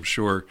 and I'm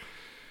sure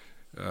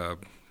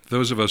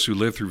those of us who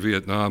lived through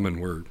Vietnam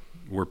and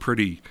were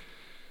pretty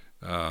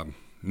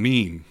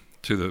mean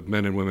to the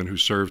men and women who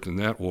served in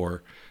that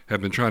war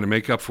have been trying to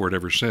make up for it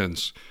ever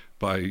since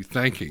by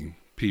thanking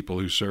people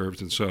who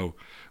served. And so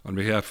on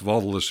behalf of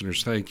all the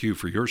listeners, thank you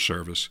for your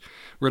service.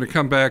 We're going to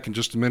come back in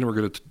just a minute. We're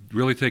going to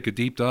really take a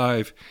deep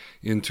dive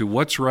into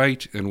what's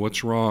right and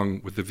what's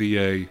wrong with the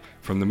VA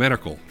from the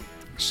medical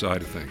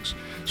side of things.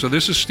 So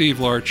this is Steve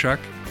Larchuk,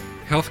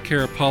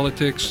 Healthcare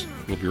Politics.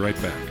 We'll be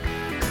right back.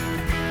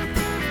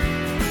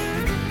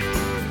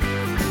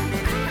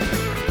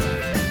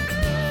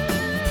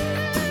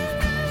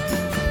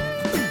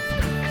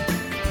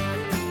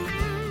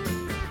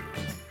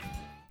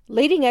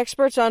 Leading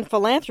experts on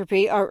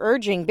philanthropy are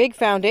urging big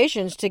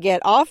foundations to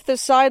get off the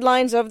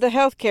sidelines of the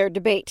healthcare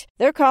debate.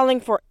 They're calling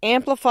for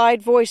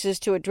amplified voices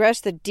to address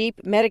the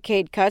deep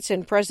Medicaid cuts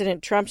in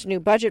President Trump's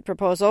new budget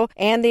proposal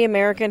and the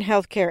American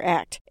Health Care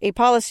Act. A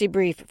policy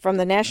brief from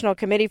the National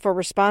Committee for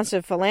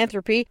Responsive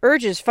Philanthropy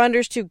urges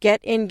funders to get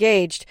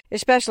engaged,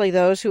 especially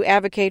those who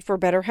advocate for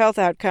better health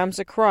outcomes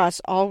across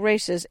all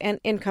races and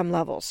income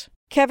levels.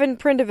 Kevin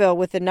Prindiville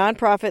with the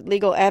nonprofit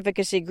legal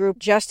advocacy group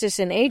Justice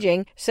in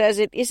Aging says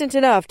it isn't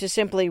enough to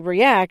simply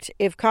react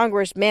if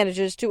Congress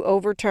manages to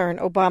overturn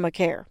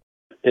Obamacare.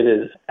 It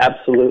is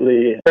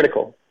absolutely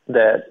critical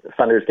that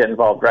funders get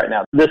involved right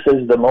now. This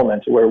is the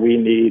moment where we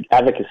need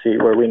advocacy,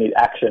 where we need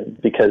action,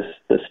 because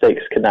the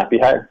stakes could not be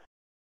higher.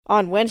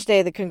 On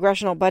Wednesday, the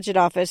Congressional Budget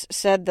Office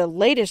said the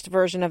latest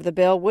version of the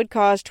bill would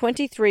cause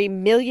 23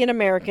 million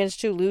Americans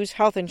to lose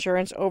health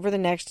insurance over the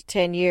next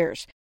 10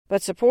 years.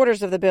 But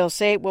supporters of the bill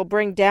say it will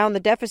bring down the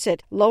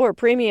deficit, lower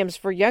premiums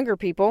for younger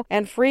people,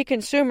 and free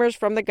consumers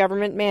from the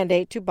government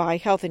mandate to buy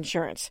health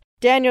insurance.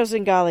 Daniel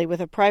Zingali,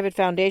 with a private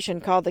foundation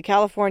called the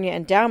California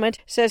Endowment,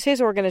 says his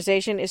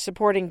organization is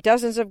supporting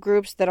dozens of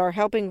groups that are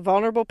helping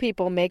vulnerable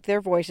people make their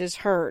voices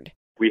heard.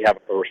 We have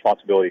a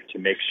responsibility to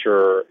make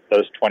sure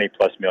those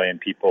 20-plus million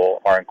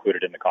people are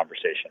included in the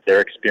conversation. Their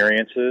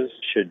experiences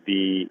should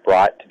be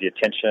brought to the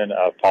attention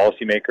of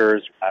policymakers.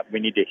 We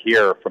need to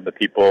hear from the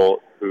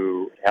people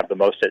who have the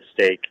most at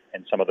stake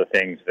in some of the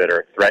things that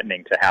are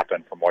threatening to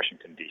happen from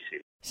Washington,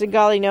 D.C.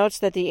 Zingali notes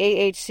that the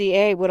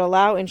AHCA would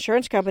allow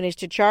insurance companies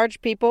to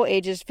charge people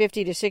ages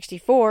 50 to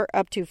 64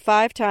 up to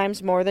 5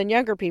 times more than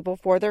younger people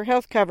for their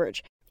health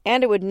coverage.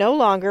 And it would no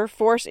longer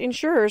force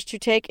insurers to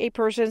take a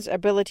person's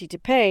ability to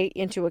pay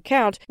into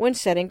account when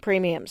setting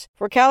premiums.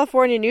 For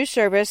California News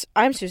Service,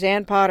 I'm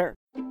Suzanne Potter.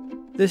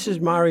 This is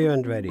Mario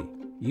Andretti.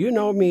 You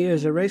know me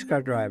as a race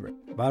car driver,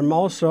 but I'm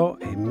also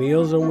a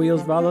Meals on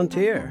Wheels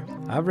volunteer.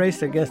 I've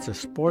raced against the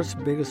sport's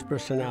biggest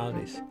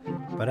personalities,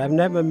 but I've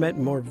never met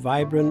more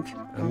vibrant,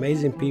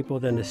 amazing people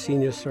than the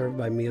seniors served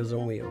by Meals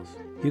on Wheels.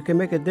 You can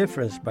make a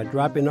difference by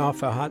dropping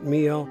off a hot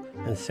meal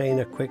and saying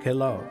a quick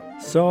hello.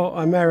 So,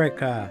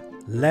 America,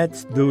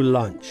 let's do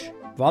lunch.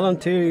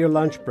 Volunteer your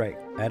lunch break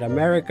at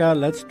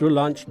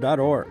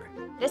americaletsdolunch.org.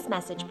 This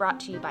message brought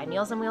to you by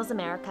Meals on Wheels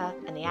America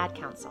and the Ad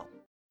Council.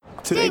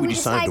 Today we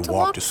decided to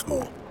walk to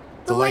school.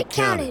 The light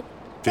counted.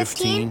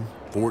 15,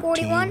 14,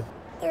 41,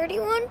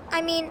 31,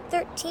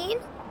 13.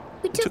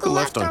 We took a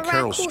left on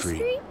Carroll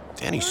Street.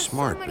 Danny's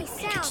smart, but he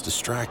gets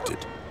distracted.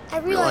 I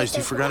realized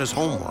he forgot his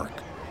homework.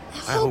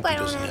 I hope he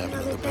doesn't have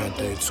another bad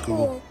day at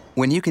school.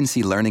 When you can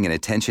see learning and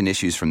attention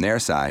issues from their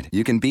side,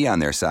 you can be on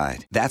their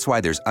side. That's why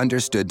there's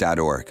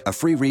Understood.org, a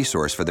free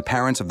resource for the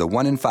parents of the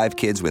 1 in 5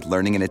 kids with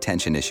learning and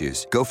attention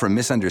issues. Go from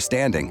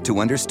misunderstanding to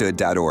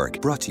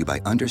Understood.org. Brought to you by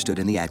Understood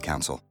and the Ad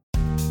Council.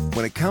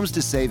 When it comes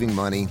to saving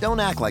money, don't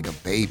act like a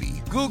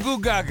baby. Goo goo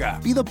gaga.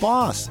 Be the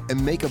boss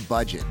and make a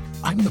budget.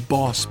 I'm the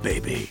boss,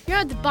 baby.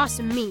 You're the boss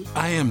of me.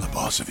 I am the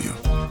boss of you.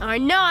 Are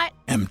not.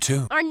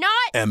 M2. Are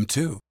not.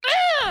 M2.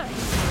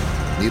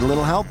 Need a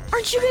little help?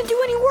 Aren't you going to do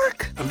any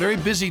work? I'm very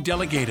busy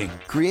delegating.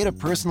 Create a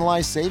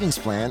personalized savings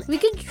plan. We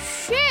could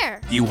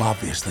share. You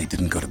obviously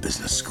didn't go to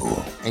business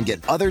school. And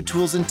get other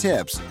tools and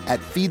tips at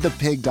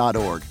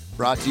feedthepig.org.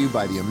 Brought to you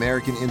by the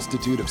American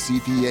Institute of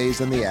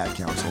CPAs and the Ad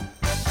Council.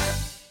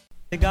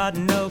 They got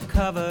no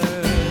covers.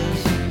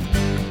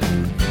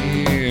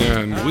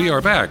 And we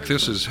are back.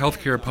 This is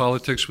Healthcare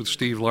Politics with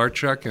Steve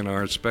Larchuk, and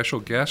our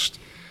special guest,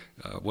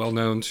 well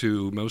known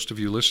to most of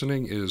you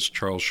listening, is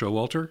Charles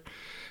Showalter.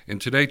 And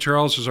today,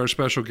 Charles is our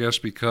special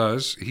guest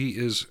because he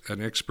is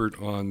an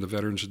expert on the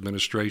Veterans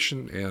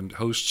Administration and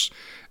hosts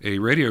a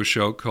radio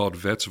show called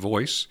Vet's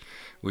Voice,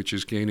 which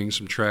is gaining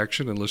some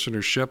traction and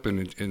listenership,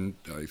 and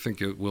I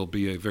think it will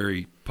be a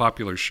very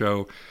popular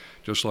show,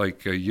 just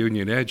like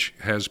Union Edge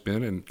has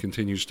been and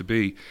continues to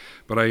be.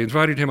 But I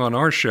invited him on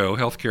our show,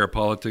 Healthcare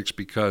Politics,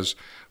 because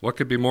what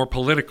could be more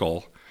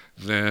political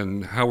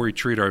than how we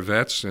treat our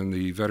vets and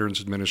the Veterans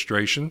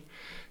Administration?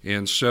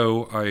 And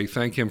so I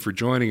thank him for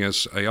joining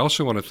us. I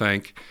also want to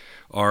thank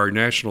our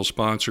national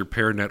sponsor,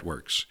 Pair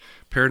Networks.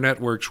 Pair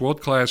Networks,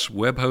 world-class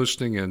web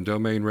hosting and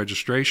domain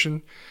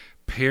registration,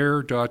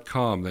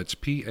 pair.com. That's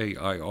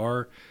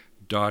PAIR.com.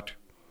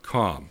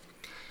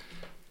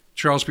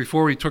 Charles,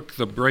 before we took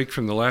the break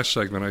from the last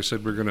segment, I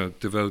said we're going to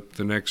devote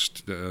the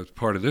next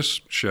part of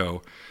this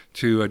show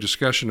to a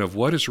discussion of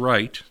what is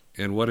right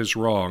and what is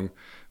wrong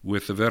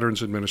with the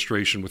Veterans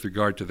Administration with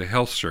regard to the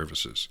health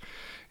services.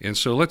 And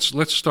so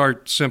let's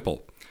start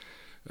simple.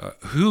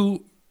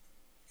 Who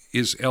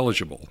is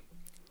eligible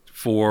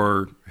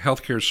for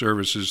health care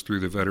services through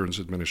the Veterans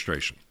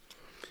Administration?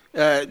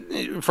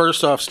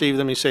 First off, Steve,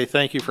 let me say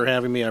thank you for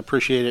having me. I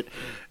appreciate it.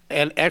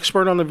 An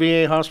expert on the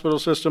VA hospital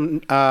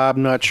system,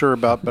 I'm not sure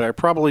about, but I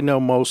probably know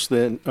more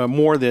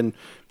than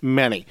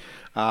many.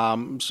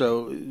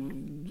 So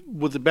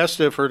with the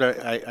best effort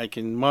I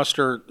can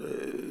muster,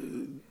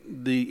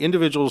 the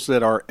individuals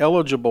that are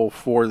eligible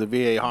for the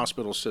VA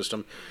hospital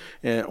system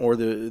or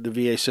the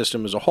VA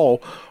system as a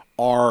whole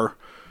are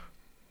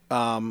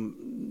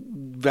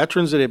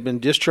veterans that have been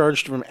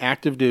discharged from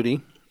active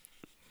duty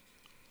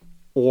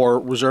or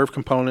reserve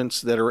components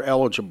that are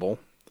eligible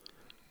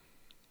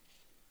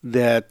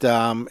that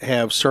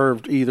have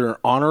served either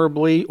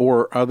honorably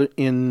or other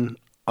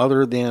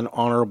than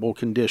honorable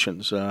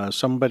conditions.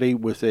 Somebody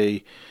with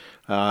a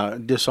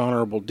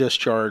dishonorable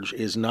discharge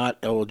is not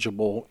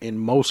eligible in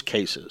most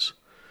cases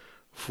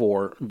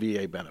for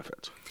VA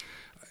benefits.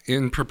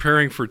 In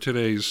preparing for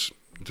today's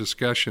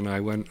discussion, I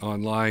went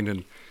online,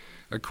 and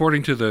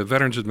according to the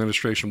Veterans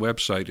Administration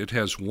website, it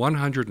has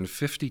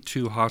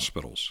 152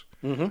 hospitals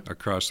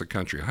across the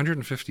country.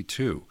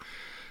 152.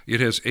 It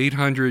has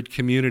 800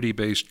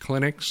 community-based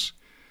clinics,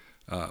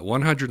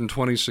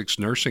 126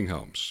 nursing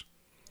homes.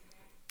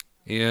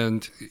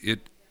 And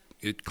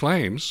it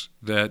claims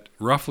that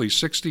roughly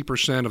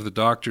 60% of the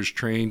doctors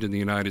trained in the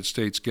United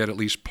States get at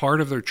least part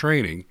of their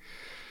training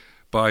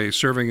by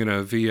serving in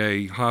a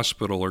VA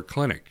hospital or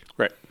clinic.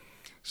 Right.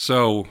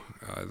 So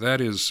that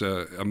is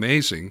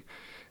amazing.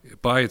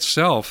 By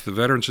itself, the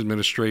Veterans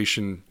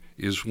Administration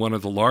is one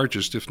of the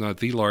largest, if not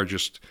the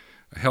largest,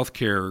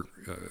 healthcare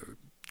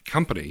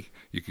company,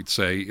 you could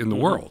say, in the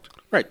world.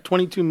 Right.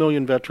 22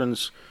 million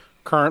veterans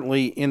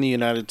currently in the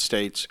United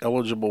States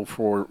eligible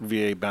for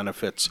VA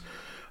benefits.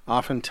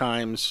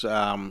 Oftentimes,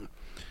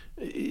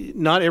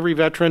 not every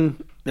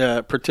veteran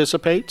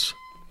participates,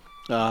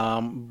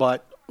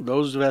 but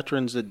those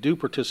veterans that do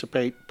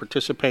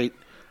participate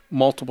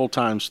multiple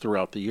times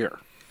throughout the year.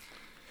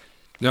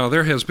 Now,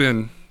 there has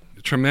been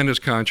tremendous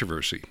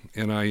controversy,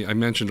 and I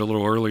mentioned a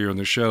little earlier in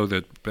the show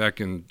that back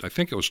in, I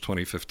think it was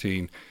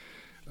 2015,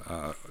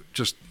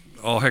 just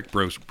all heck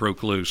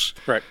broke loose.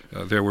 Right.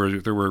 There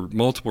were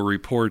multiple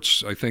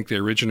reports. I think they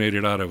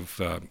originated out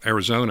of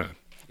Arizona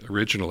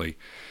originally,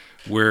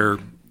 where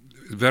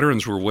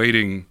veterans were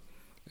waiting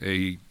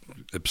a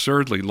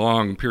absurdly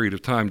long period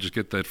of time to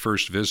get that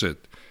first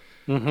visit,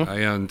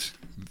 and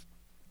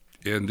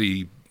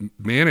the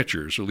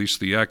managers, at least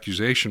the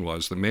accusation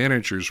was, the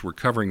managers were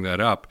covering that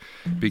up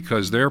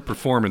because their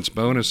performance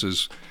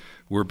bonuses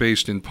were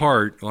based in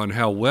part on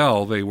how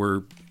well they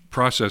were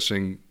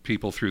processing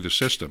people through the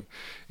system.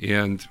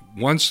 And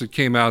once it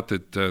came out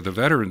that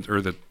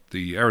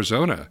the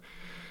Arizona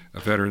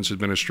Veterans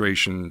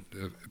Administration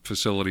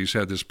facilities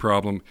had this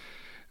problem,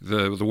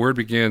 the word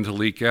began to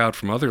leak out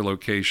from other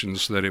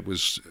locations that it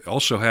was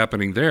also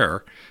happening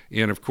there.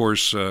 And of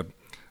course, a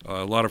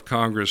lot of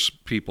Congress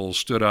people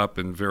stood up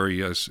and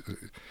very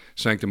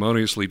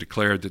sanctimoniously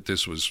declared that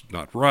this was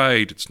not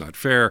right, it's not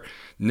fair.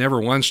 Never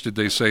once did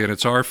they say, and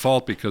it's our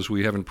fault because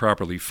we haven't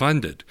properly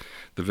funded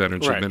the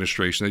Veterans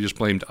Administration. They just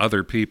blamed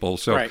other people.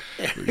 So, I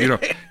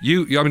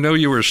know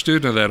you were a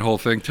student of that whole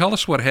thing. Tell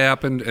us what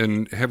happened,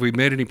 and have we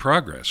made any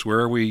progress? Where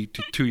are we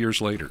 2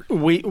 years later?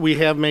 We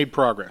have made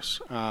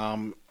progress.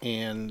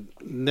 And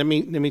let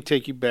me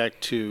take you back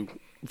to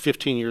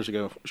 15 years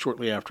ago,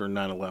 shortly after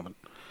 9/11.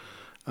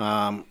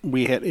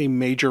 We had a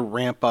major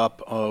ramp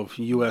up of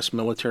U.S.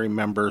 military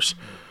members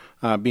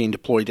being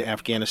deployed to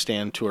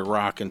Afghanistan, to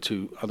Iraq, and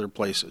to other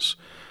places.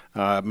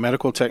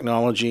 Medical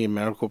technology and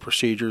medical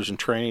procedures and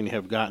training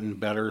have gotten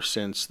better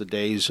since the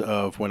days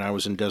of when I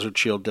was in Desert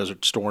Shield,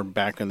 Desert Storm,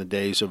 back in the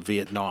days of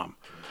Vietnam.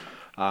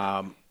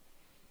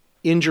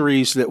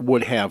 Injuries that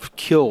would have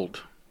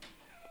killed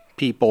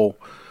people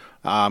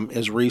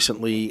as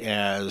recently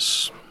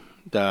as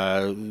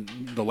the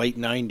late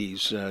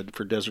 90s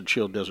for Desert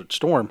Shield, Desert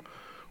Storm,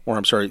 or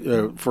I'm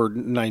sorry, for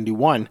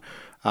 91,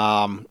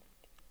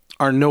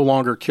 are no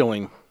longer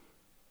killing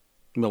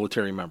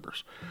military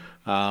members.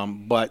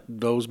 But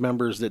those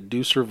members that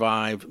do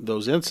survive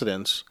those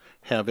incidents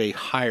have a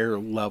higher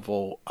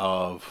level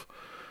of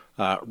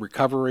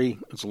recovery.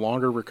 It's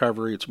longer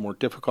recovery. It's more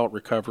difficult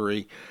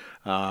recovery.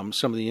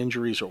 Some of the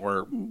injuries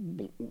are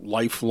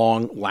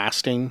lifelong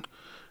lasting.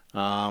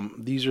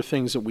 These are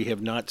things that we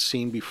have not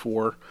seen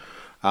before.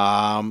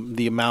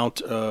 The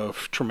amount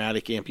of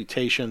traumatic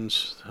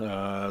amputations,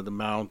 the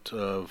amount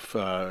of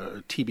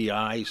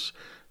TBIs,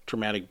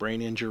 traumatic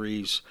brain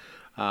injuries,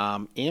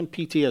 and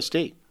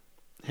PTSD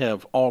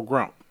have all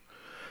grown.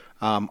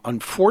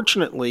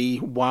 Unfortunately,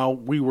 while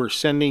we were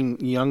sending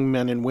young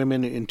men and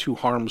women into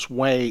harm's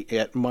way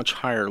at much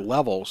higher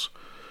levels,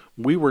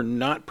 we were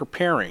not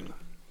preparing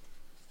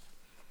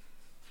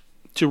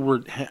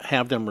to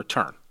have them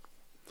return.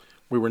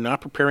 We were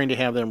not preparing to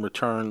have them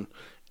return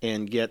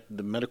and get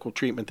the medical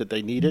treatment that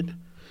they needed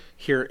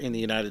here in the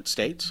United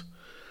States.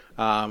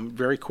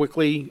 Very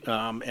quickly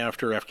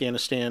after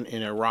Afghanistan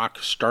and Iraq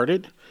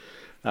started,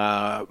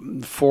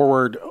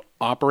 forward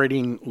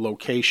operating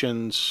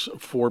locations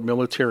for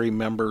military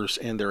members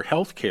and their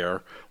health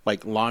care,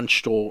 like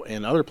Landstuhl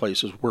and other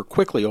places, were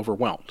quickly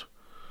overwhelmed.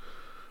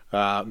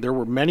 There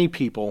were many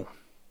people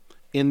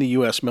in the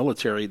U.S.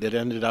 military that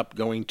ended up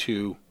going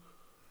to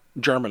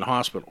German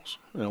hospitals,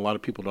 and a lot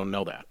of people don't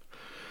know that.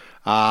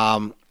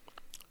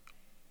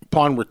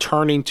 Upon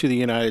returning to the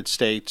United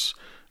States,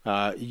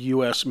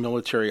 U.S.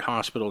 military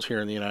hospitals here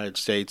in the United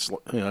States,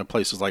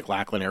 places like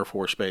Lackland Air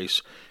Force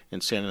Base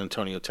in San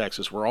Antonio,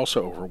 Texas, were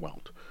also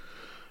overwhelmed.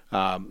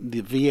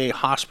 The VA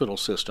hospital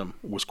system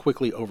was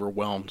quickly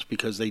overwhelmed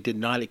because they did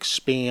not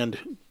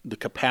expand the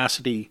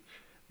capacity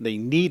they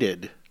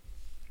needed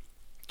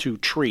to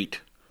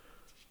treat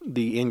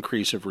the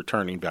increase of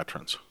returning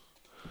veterans.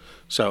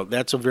 So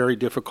that's a very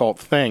difficult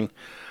thing.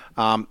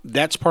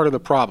 That's part of the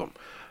problem.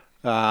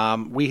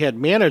 We had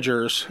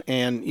managers,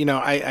 and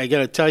I got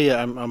to tell you,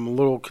 I'm a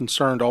little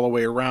concerned all the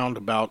way around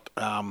about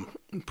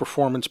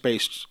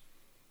performance-based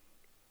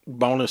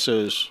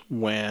bonuses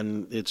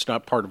when it's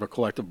not part of a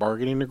collective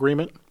bargaining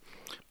agreement.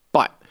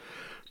 But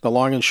the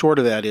long and short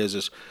of that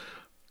is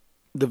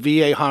the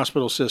VA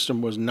hospital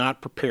system was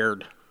not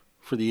prepared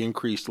for the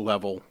increased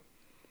level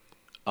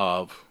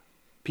of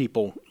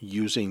people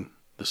using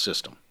the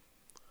system.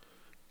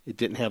 It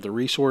didn't have the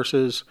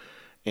resources,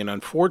 and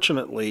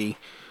unfortunately,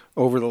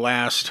 over the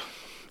last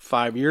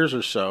 5 years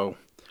or so,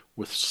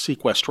 with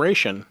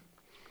sequestration,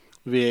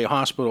 VA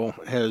hospital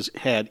has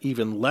had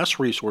even less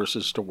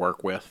resources to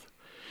work with.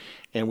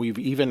 And we've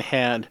even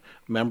had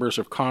members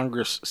of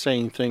Congress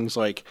saying things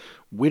like,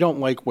 we don't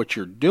like what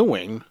you're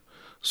doing,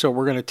 so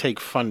we're going to take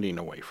funding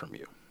away from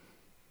you.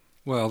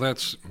 Well,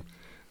 that's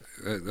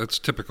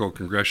typical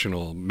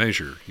congressional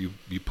measure.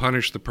 You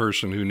punish the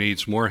person who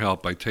needs more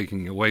help by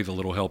taking away the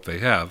little help they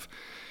have.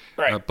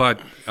 Right. But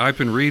I've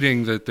been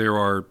reading that there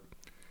are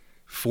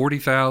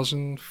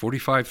 40,000,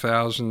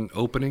 45,000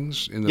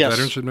 openings in the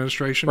Veterans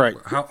Administration. Right.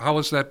 How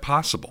is that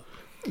possible?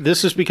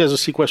 This is because of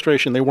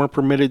sequestration. They weren't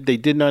permitted. They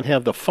did not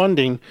have the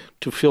funding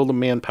to fill the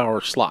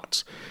manpower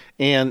slots.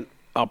 And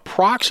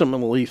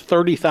approximately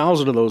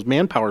 30,000 of those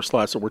manpower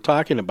slots that we're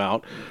talking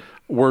about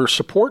were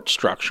support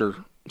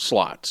structure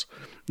slots.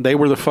 They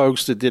were the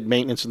folks that did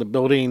maintenance in the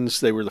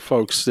buildings. They were the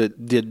folks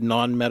that did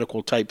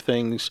non-medical type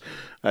things,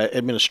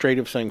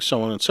 administrative things,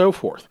 so on and so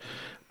forth.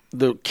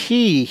 The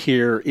key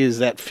here is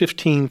that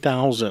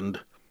 15,000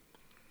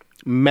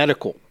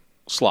 medical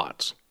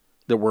slots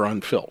that were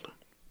unfilled.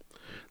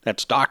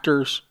 That's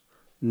doctors,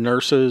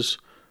 nurses,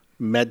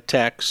 med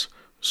techs,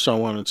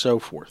 so on and so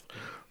forth.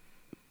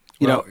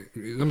 Let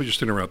me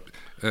just interrupt.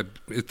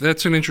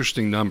 That's an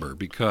interesting number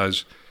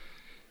because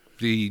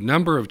the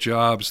number of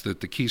jobs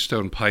that the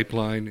Keystone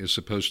Pipeline is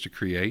supposed to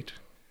create,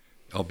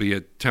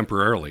 albeit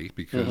temporarily,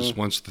 because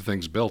once the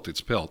thing's built,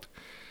 it's built,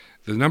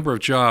 the number of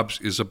jobs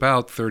is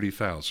about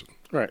 30,000.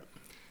 Right.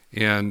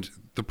 And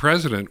the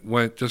president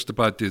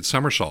did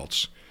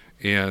somersaults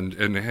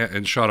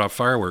and shot off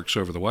fireworks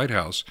over the White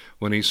House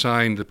when he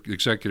signed the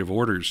executive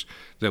orders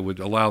that would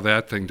allow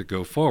that thing to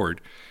go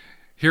forward.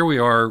 Here we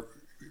are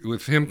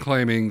with him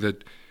claiming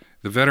that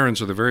the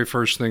veterans are the very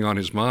first thing on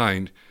his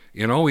mind,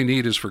 and all we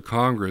need is for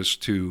Congress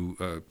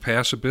to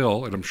pass a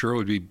bill, and I'm sure it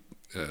would be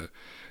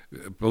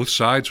both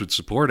sides would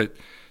support it,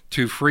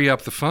 to free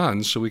up the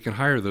funds so we can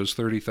hire those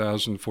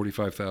 30,000,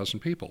 45,000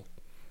 people.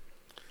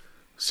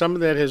 Some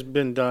of that has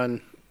been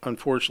done.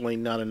 Unfortunately,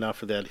 not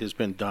enough of that has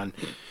been done.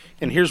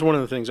 And here's one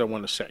of the things I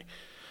want to say.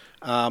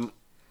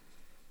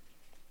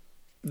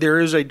 There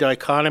is a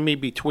dichotomy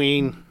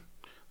between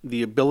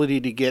the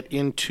ability to get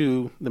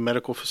into the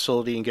medical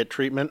facility and get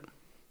treatment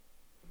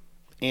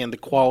and the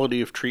quality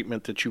of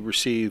treatment that you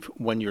receive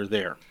when you're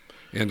there.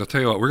 And I'll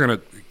tell you what, we're going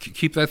to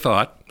keep that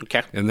thought.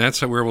 Okay. And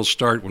that's where we'll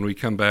start when we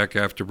come back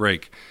after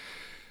break.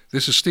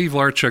 This is Steve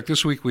Larchuk.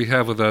 This week we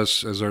have with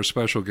us as our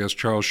special guest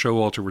Charles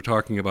Showalter. We're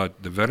talking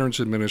about the Veterans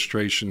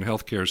Administration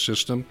healthcare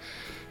system.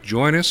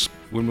 Join us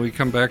when we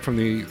come back from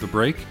the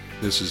break.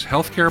 This is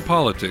Healthcare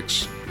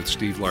Politics with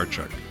Steve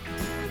Larchuk.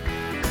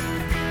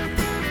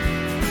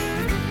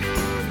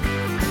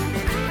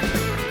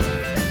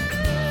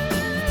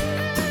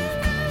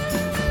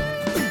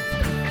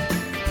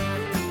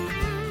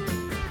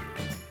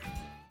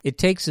 It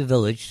takes a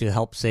village to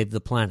help save the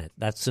planet.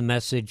 That's the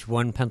message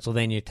one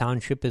Pennsylvania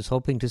township is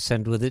hoping to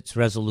send with its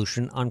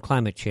resolution on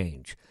climate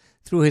change.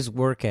 Through his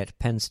work at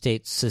Penn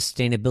State's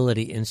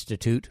Sustainability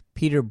Institute,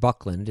 Peter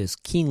Buckland is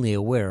keenly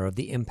aware of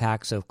the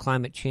impacts of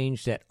climate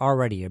change that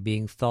already are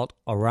being felt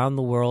around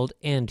the world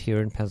and here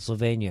in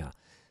Pennsylvania.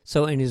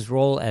 So in his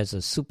role as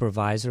a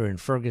supervisor in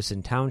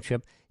Ferguson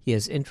Township, he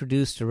has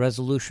introduced a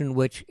resolution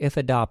which, if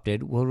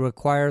adopted, will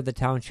require the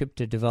township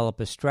to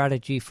develop a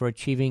strategy for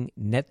achieving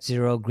net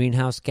zero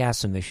greenhouse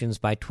gas emissions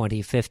by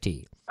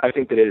 2050. I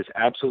think that it is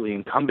absolutely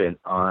incumbent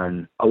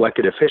on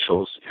elected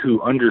officials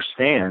who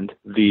understand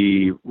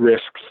the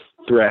risks,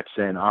 threats,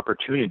 and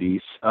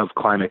opportunities of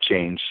climate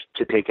change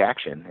to take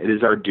action. It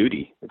is our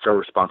duty. It's our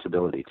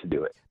responsibility to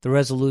do it. The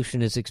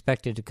resolution is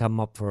expected to come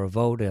up for a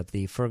vote of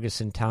the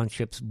Ferguson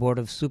Township's Board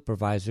of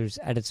Supervisors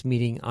at its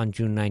meeting on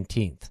June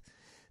 19th.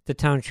 The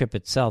township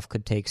itself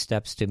could take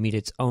steps to meet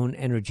its own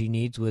energy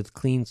needs with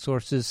clean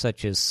sources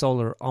such as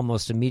solar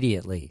almost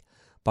immediately.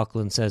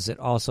 Buckland says it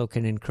also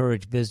can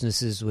encourage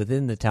businesses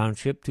within the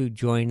township to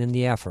join in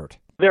the effort.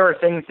 There are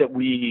things that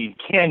we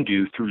can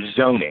do through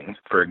zoning,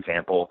 for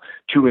example,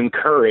 to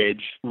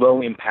encourage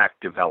low-impact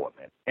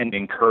development and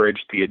encourage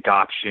the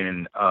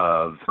adoption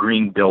of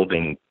green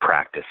building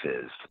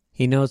practices.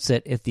 He notes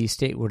that if the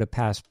state were to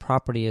pass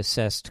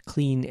property-assessed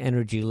clean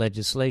energy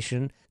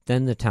legislation,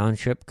 then the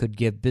township could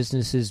give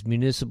businesses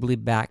municipally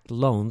backed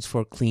loans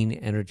for clean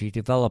energy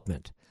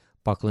development.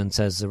 Buckland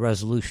says the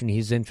resolution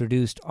he's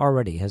introduced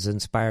already has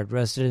inspired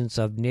residents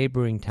of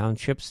neighboring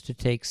townships to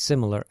take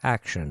similar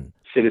action.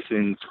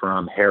 Citizens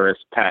from Harris,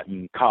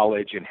 Patton,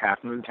 College, and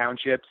Half Moon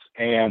townships,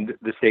 and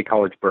the State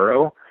College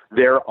Borough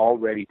they're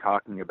already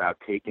talking about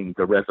taking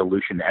the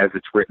resolution as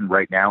it's written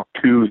right now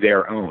to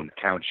their own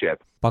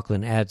township.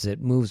 Buckland adds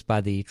that moves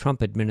by the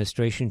Trump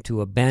administration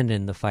to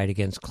abandon the fight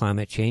against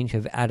climate change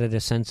have added a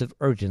sense of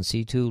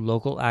urgency to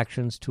local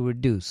actions to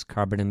reduce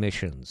carbon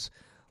emissions.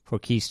 For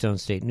Keystone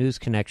State News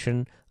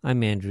Connection,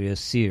 I'm Andrea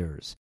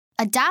Sears.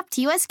 Adopt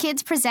US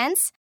Kids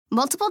presents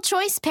Multiple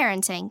Choice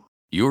Parenting.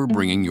 You're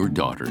bringing your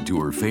daughter to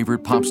her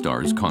favorite pop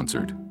star's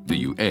concert. Do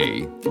you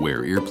A,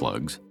 wear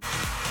earplugs?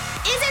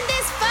 Isn't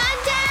this fun,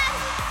 Dad?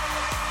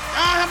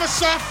 I'll have a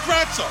soft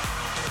pretzel.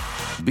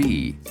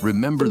 B,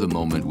 remember the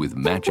moment with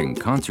matching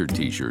concert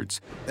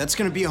t-shirts. That's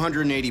gonna be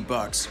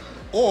 $180.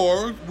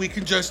 Or we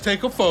can just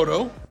take a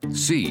photo.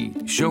 C,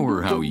 show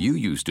her how you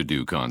used to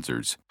do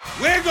concerts.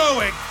 We're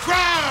going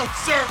crowd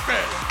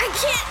surfing. I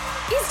can't.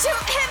 It's too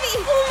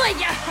heavy. Oh my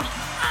God.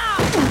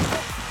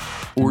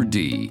 Ah. Or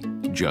D,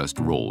 just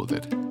roll with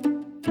it.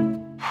 Woo!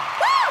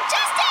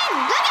 Justin!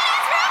 Look at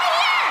us, we're over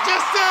here!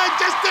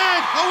 Justin!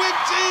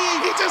 OMG!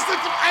 He just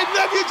looked. I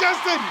love you,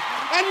 Justin!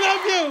 I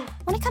love you!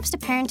 When it comes to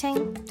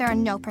parenting, there are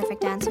no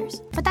perfect answers.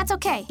 But that's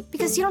okay,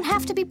 because you don't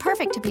have to be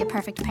perfect to be a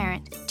perfect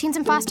parent. Teens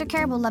in foster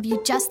care will love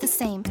you just the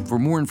same. For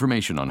more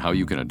information on how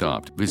you can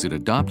adopt, visit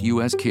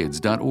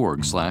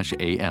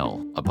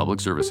adoptuskids.org/AL. A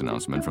public service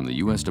announcement from the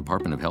U.S.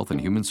 Department of Health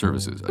and Human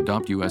Services,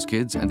 Adopt U.S.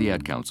 Kids, and the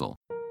Ad Council.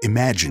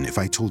 Imagine if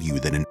I told you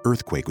that an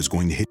earthquake was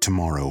going to hit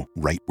tomorrow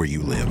right where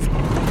you live.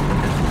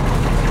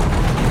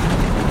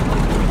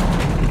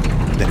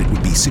 That it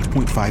would be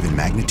 6.5 in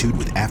magnitude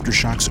with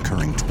aftershocks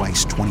occurring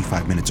twice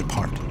 25 minutes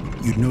apart.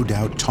 You'd no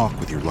doubt talk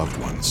with your loved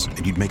ones,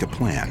 and you'd make a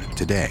plan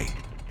today.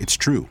 It's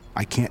true,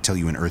 I can't tell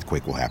you an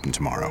earthquake will happen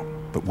tomorrow.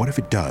 But what if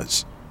it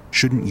does?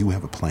 Shouldn't you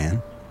have a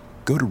plan?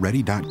 Go to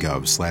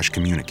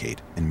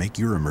ready.gov/communicate and make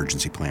your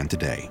emergency plan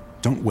today.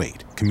 Don't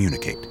wait.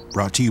 Communicate.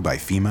 Brought to you by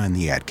FEMA and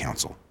the Ad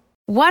Council.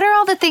 What are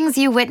all the things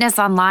you witness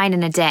online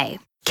in a day?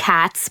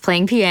 Cats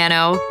playing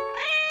piano,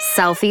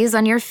 selfies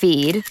on your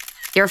feed,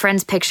 your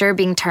friend's picture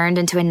being turned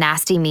into a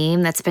nasty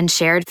meme that's been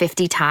shared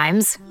 50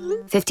 times,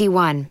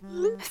 51,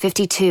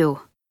 52.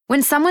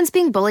 When someone's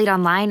being bullied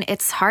online,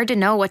 it's hard to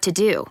know what to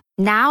do.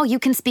 Now you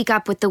can speak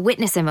up with the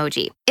witness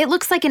emoji. It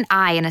looks like an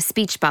eye in a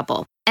speech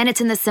bubble, and it's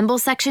in the symbol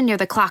section near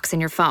the clocks in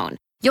your phone.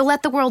 You'll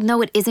let the world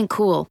know it isn't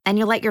cool, and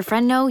you'll let your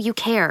friend know you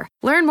care.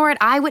 Learn more at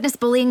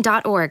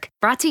eyewitnessbullying.org.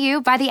 Brought to you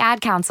by the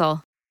Ad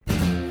Council.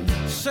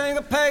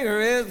 Single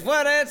payer is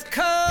what it's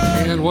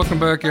called. And welcome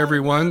back,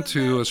 everyone,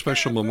 to a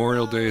special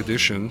Memorial Day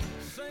edition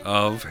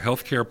of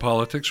Healthcare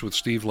Politics with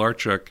Steve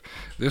Larchuk.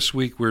 This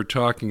week we're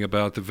talking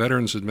about the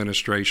Veterans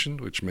Administration,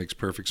 which makes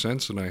perfect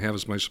sense, and I have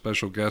as my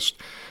special guest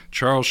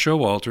Charles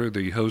Showalter,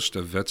 the host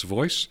of Vet's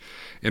Voice.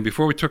 And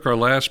before we took our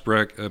last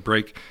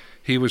break,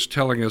 he was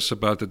telling us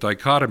about the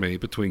dichotomy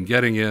between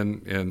getting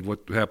in and what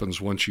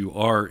happens once you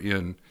are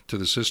in to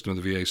the system,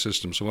 the VA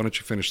system. So why don't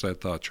you finish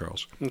that thought,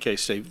 Charles? Okay,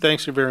 Steve.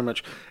 Thanks very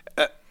much.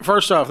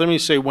 First off, let me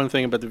say one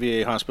thing about the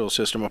VA hospital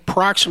system.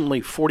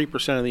 Approximately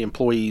 40% of the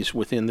employees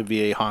within the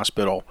VA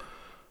hospital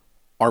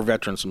are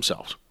veterans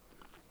themselves.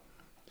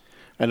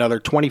 Another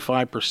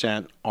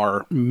 25%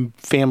 are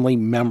family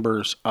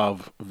members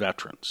of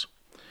veterans.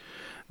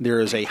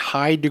 There is a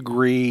high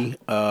degree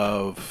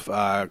of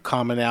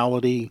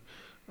commonality,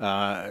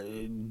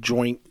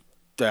 joint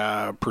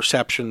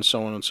perception,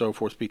 so on and so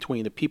forth,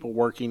 between the people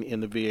working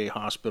in the VA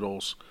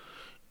hospitals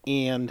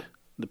and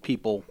the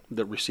people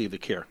that receive the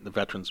care, the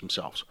veterans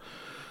themselves.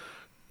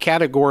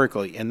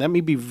 Categorically, and let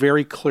me be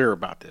very clear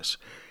about this,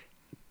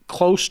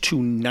 close to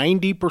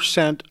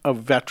 90% of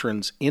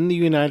veterans in the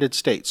United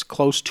States,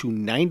 close to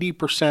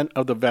 90%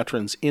 of the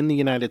veterans in the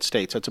United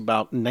States, that's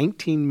about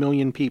 19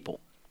 million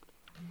people,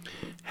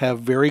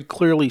 have very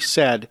clearly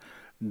said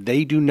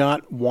they do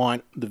not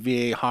want the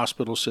VA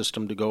hospital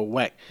system to go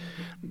away.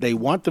 They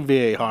want the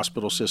VA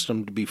hospital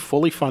system to be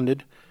fully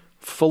funded,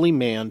 fully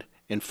manned,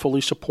 and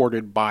fully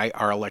supported by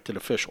our elected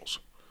officials.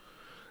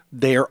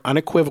 They are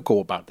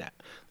unequivocal about that.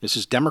 This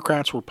is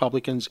Democrats,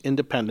 Republicans,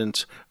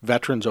 independents,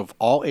 veterans of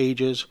all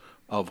ages,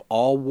 of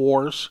all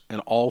wars, and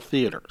all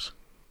theaters.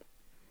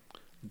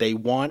 They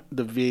want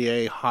the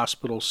VA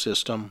hospital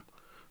system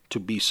to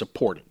be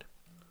supported.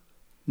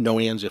 No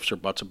ands, ifs, or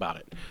buts about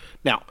it.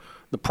 Now,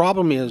 the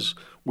problem is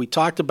we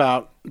talked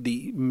about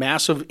the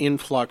massive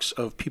influx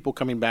of people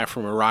coming back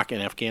from Iraq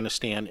and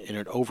Afghanistan, and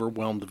it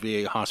overwhelmed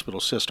the VA hospital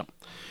system.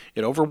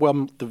 It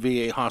overwhelmed the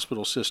VA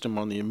hospital system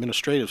on the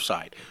administrative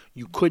side.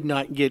 You could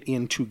not get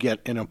in to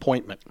get an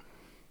appointment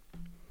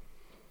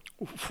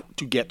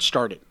to get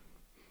started.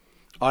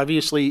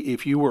 Obviously,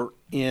 if you were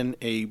in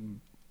a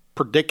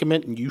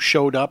predicament and you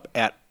showed up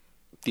at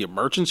the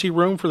emergency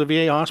room for the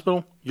VA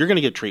hospital, you're going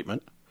to get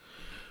treatment.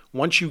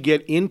 Once you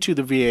get into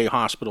the VA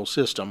hospital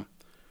system,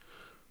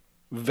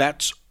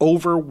 vets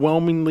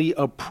overwhelmingly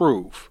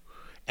approve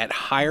at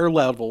higher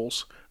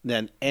levels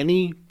than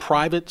any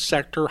private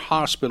sector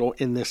hospital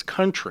in this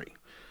country.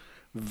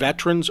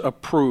 Veterans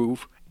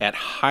approve at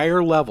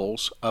higher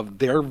levels of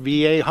their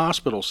VA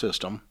hospital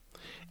system,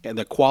 and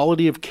the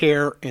quality of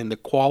care and the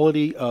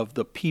quality of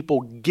the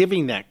people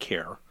giving that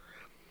care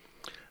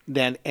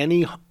than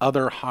any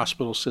other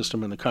hospital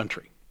system in the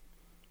country.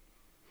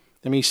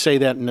 Let me say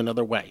that in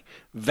another way.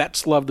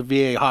 Vets love the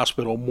VA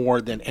hospital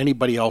more than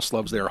anybody else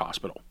loves their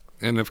hospital.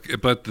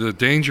 But the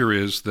danger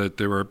is that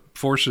there are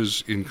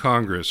forces in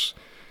Congress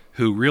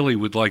who really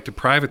would like to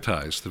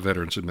privatize the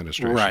Veterans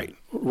Administration.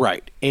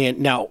 Right. And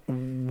now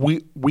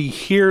we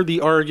hear the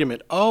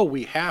argument,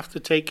 we have to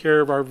take care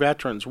of our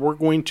veterans. We're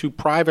going to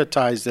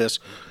privatize this.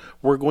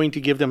 We're going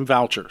to give them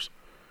vouchers.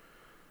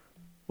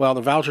 Well,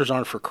 the vouchers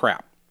aren't for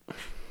crap.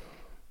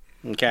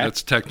 Okay?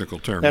 That's a technical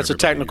term. That's a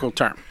technical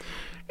term.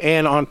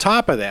 And on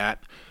top of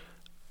that,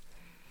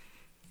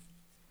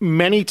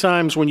 many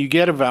times when you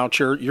get a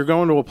voucher, you're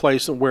going to a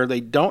place where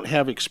they don't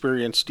have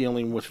experience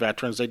dealing with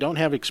veterans. They don't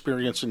have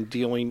experience in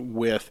dealing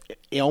with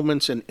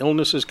ailments and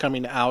illnesses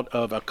coming out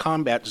of a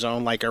combat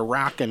zone like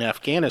Iraq and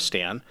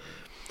Afghanistan.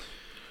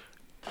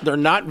 They're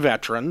not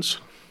veterans.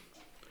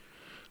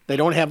 They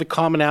don't have the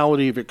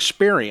commonality of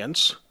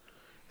experience.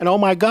 And oh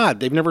my God,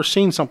 they've never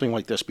seen something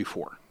like this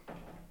before.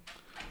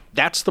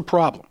 That's the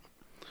problem.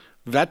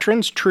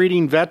 Veterans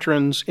treating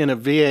veterans in a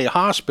VA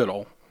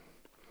hospital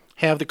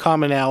have the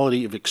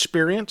commonality of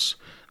experience.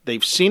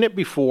 They've seen it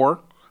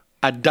before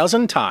a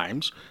dozen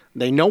times.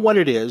 They know what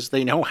it is.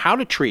 They know how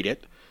to treat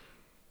it.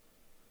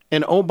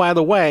 And oh, by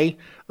the way,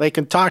 they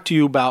can talk to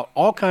you about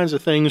all kinds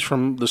of things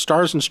from the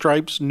Stars and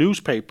Stripes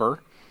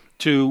newspaper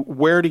to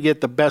where to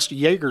get the best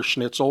Jaeger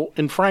schnitzel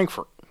in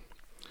Frankfurt.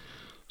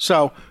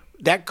 So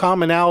that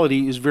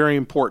commonality is very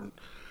important.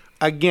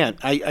 Again,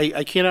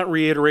 I cannot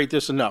reiterate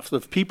this enough. The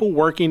people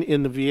working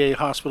in the VA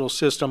hospital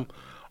system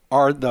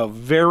are the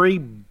very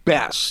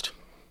best,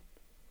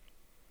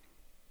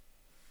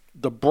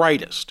 the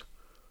brightest,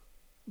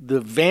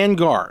 the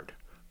vanguard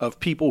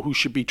of people who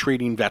should be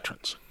treating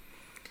veterans.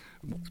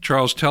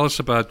 Charles, tell us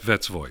about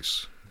Vets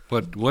Voice.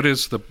 What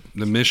is the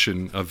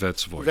mission of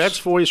Vets Voice? Vets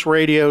Voice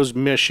Radio's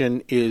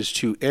mission is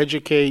to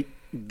educate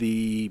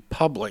the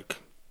public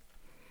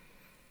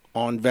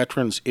on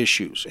veterans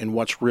issues and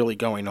what's really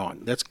going on.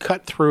 That's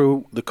cut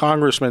through the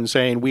congressman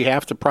saying we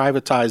have to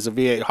privatize the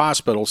VA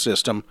hospital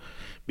system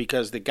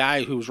because the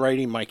guy who's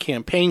writing my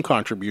campaign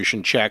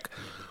contribution check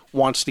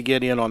wants to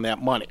get in on that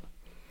money.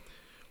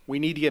 We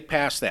need to get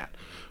past that.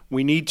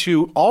 We need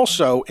to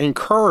also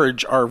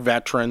encourage our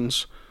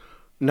veterans.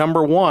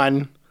 Number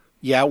one,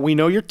 yeah, we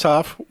know you're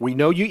tough. We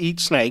know you eat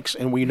snakes,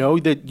 and we know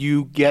that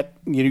you get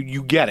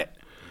it.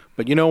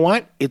 But you know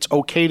what? It's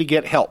okay to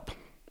get help.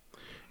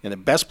 And the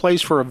best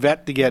place for a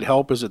vet to get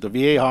help is at the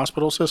VA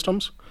hospital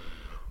systems.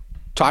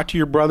 Talk to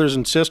your brothers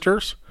and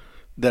sisters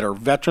that are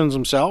veterans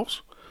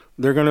themselves.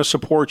 They're going to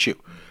support you.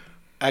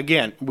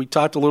 Again, we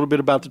talked a little bit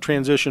about the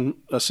Transition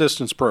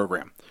Assistance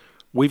Program.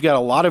 We've got a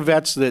lot of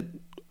vets that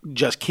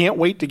just can't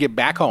wait to get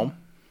back home.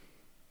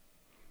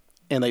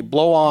 And they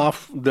blow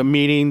off the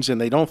meetings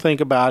and they don't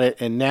think about it.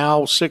 And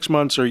now 6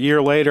 months or a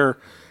year later,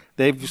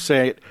 they're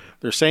saying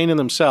to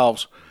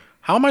themselves,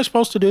 how am I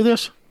supposed to do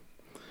this?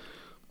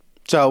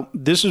 So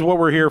this is what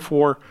we're here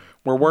for.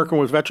 We're working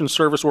with veteran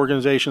service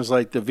organizations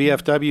like the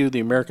VFW, the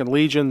American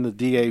Legion, the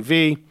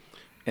DAV,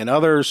 and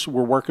others.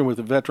 We're working with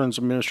the Veterans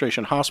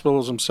Administration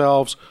hospitals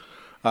themselves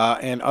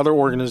and other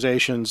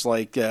organizations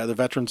like the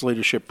Veterans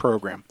Leadership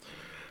Program.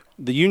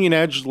 The Union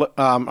Edge,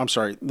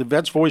 the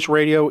Vets Voice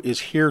Radio is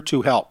here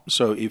to help.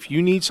 So if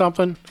you need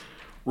something,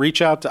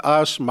 reach out to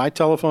us. My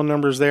telephone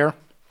number is there.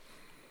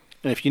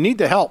 And if you need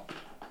the help,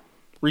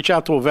 reach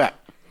out to a vet.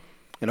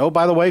 And oh,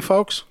 by the way,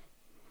 folks,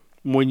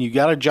 when you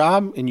got a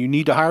job and you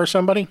need to hire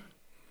somebody,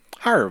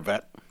 hire a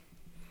vet.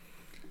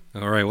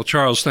 All right. Well,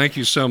 Charles, thank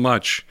you so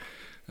much.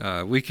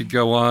 We could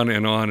go on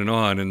and on and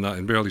on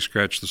and barely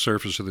scratch the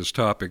surface of this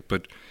topic,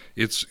 but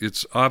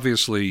it's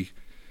obviously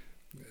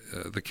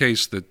the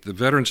case that the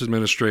Veterans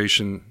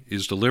Administration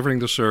is delivering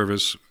the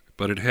service,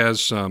 but it has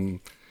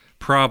some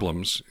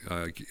problems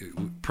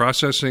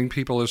processing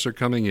people as they're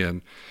coming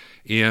in,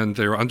 and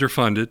they're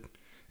underfunded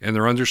and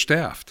they're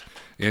understaffed.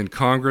 And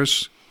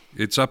Congress,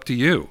 it's up to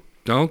you.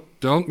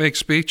 Don't make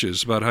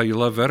speeches about how you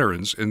love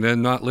veterans and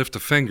then not lift a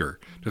finger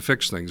to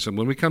fix things. And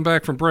when we come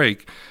back from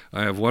break,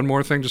 I have one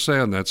more thing to say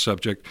on that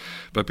subject.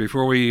 But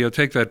before we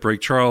take that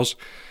break, Charles,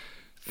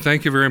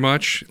 thank you very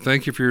much.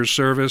 Thank you for your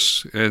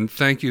service, and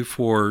thank you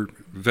for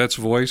Vets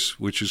Voice,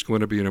 which is going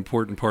to be an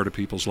important part of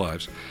people's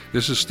lives.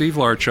 This is Steve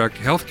Larchuk,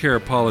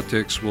 Healthcare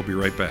Politics. We'll be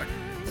right back.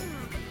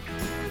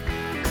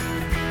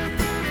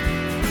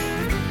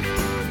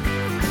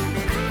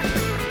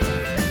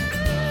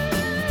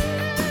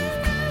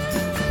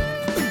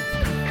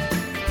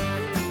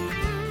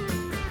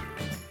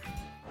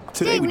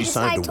 Today we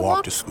decided to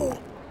walk to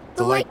school.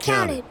 The light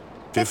counted.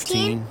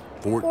 15,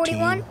 14.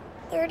 41,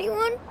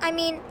 31,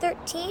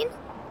 13.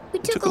 We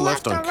took a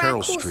left on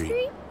Carroll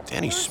Street.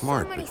 Danny's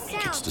smart, but he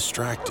gets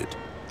distracted.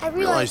 I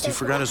realized he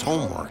forgot his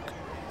homework.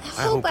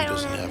 I hope he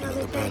doesn't have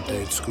another bad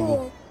day at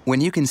school. When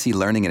you can see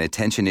learning and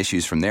attention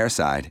issues from their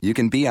side, you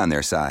can be on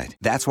their side.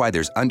 That's why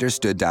there's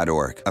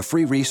Understood.org, a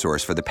free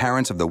resource for the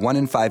parents of the 1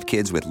 in 5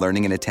 kids with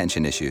learning and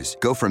attention issues.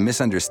 Go from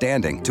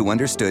misunderstanding to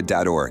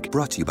Understood.org.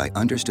 Brought to you by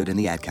Understood and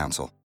the Ad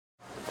Council.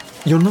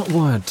 You're not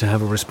wired to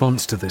have a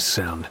response to this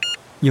sound.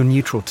 you're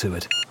neutral to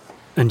it,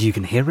 and you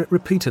can hear it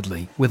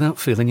repeatedly without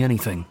feeling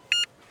anything.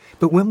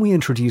 But when we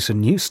introduce a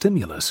new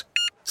stimulus,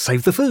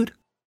 save the food,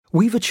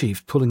 we've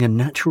achieved pulling a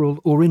natural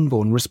or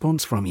inborn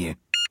response from you.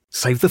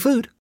 Save the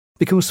food,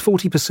 because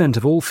 40%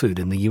 of all food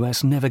in the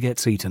US never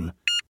gets eaten.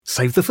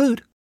 Save the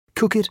food.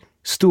 Cook it,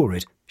 store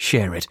it,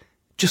 share it.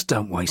 Just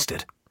don't waste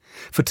it.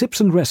 For tips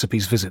and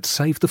recipes, visit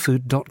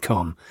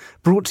SaveTheFood.com,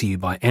 brought to you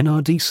by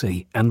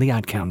NRDC and the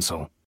Ad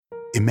Council.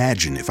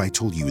 Imagine if I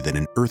told you that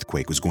an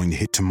earthquake was going to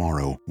hit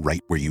tomorrow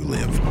right where you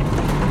live.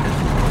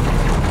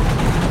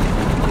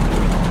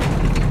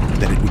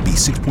 That it would be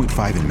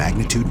 6.5 in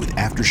magnitude with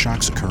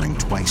aftershocks occurring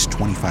twice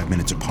 25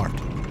 minutes apart.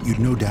 You'd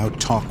no doubt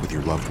talk with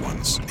your loved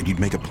ones, and you'd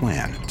make a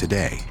plan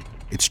today.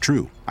 It's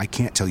true, I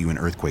can't tell you an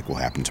earthquake will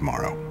happen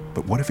tomorrow.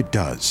 But what if it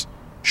does?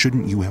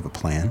 Shouldn't you have a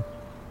plan?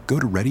 Go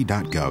to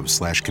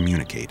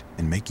ready.gov/communicate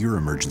and make your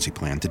emergency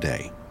plan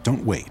today.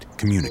 Don't wait.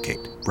 Communicate.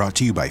 Brought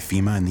to you by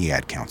FEMA and the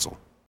Ad Council.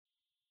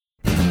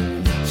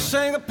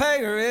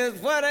 Single-payer is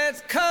what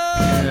it's called.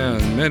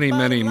 And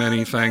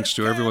many thanks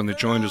to everyone that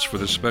joined us for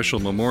this special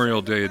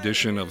Memorial Day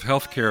edition of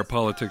Healthcare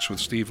Politics with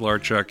Steve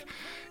Larchuk.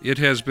 It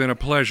has been a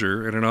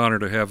pleasure and an honor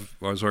to have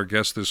as our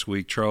guest this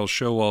week Charles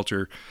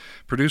Showalter,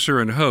 producer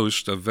and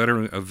host of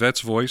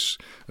Vet's Voice,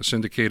 a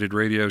syndicated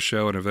radio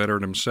show, and a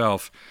veteran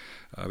himself.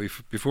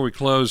 Before we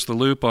close the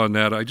loop on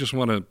that, I just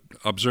want to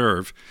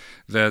observe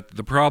that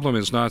the problem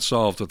is not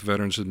solved with the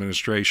Veterans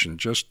Administration.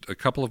 Just a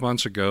couple of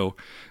months ago,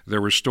 there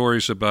were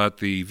stories about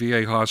the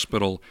VA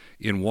hospital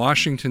in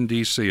Washington,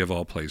 D.C., of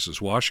all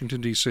places,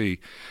 Washington, D.C.,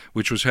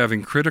 which was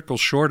having critical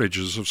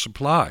shortages of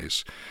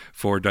supplies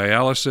for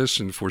dialysis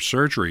and for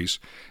surgeries,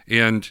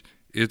 and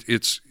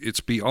it's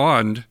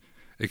beyond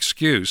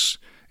excuse.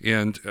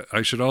 And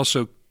I should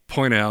also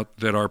point out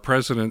that our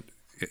president,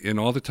 in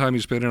all the time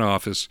he's been in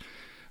office,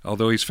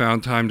 although he's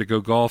found time to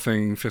go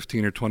golfing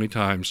 15 or 20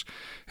 times,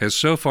 has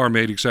so far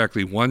made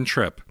exactly one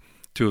trip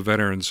to a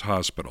veterans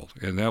hospital,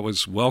 and that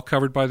was well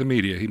covered by the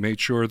media. He made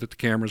sure that the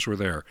cameras were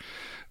there.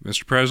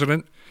 Mr.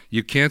 President,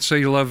 you can't say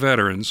you love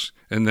veterans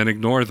and then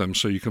ignore them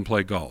so you can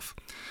play golf.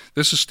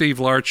 This is Steve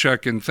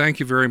Larchuk, and thank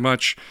you very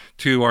much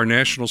to our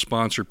national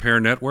sponsor, Pair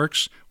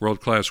Networks,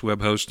 world-class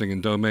web hosting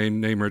and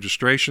domain name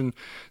registration.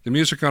 The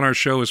music on our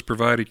show is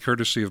provided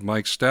courtesy of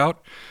Mike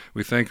Stout.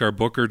 We thank our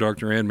booker,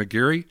 Dr. Ann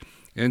McGeary.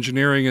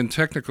 Engineering and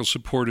technical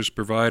support is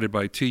provided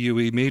by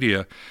TUE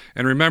Media.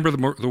 And remember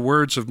the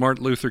words of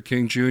Martin Luther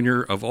King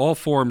Jr., of all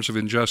forms of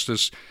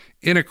injustice,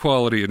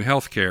 inequality in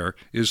healthcare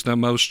is the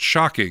most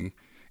shocking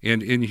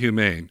and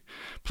inhumane.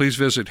 Please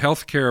visit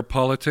Healthcare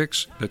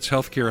Politics, that's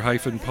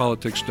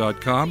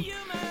healthcare-politics.com.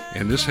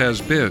 And this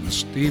has been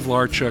Steve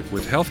Larchuk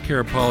with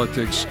Healthcare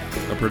Politics,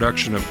 a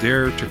production of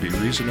Dare to Be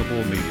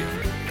Reasonable Media.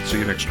 See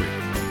you next week.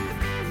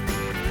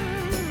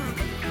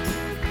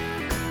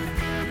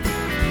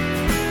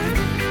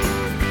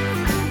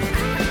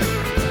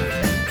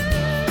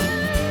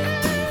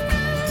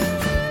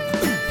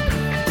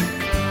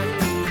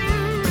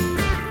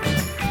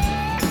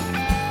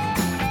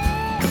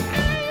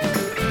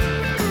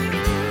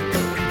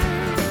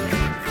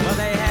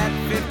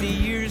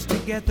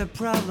 Get the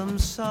problem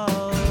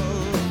solved.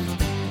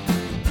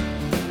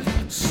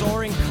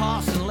 Soaring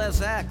costs and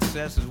less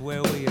access is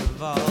where we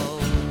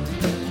evolved.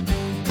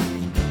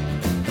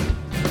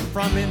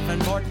 From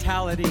infant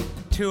mortality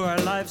to our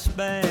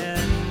lifespan,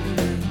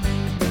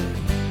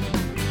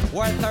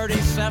 we're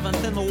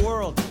 37th in the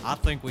world. I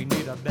think we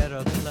need a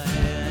better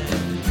plan.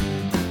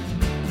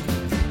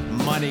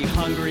 Money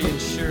hungry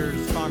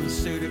insurers,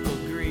 pharmaceutical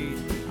greed,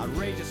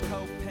 outrageous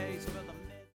coke.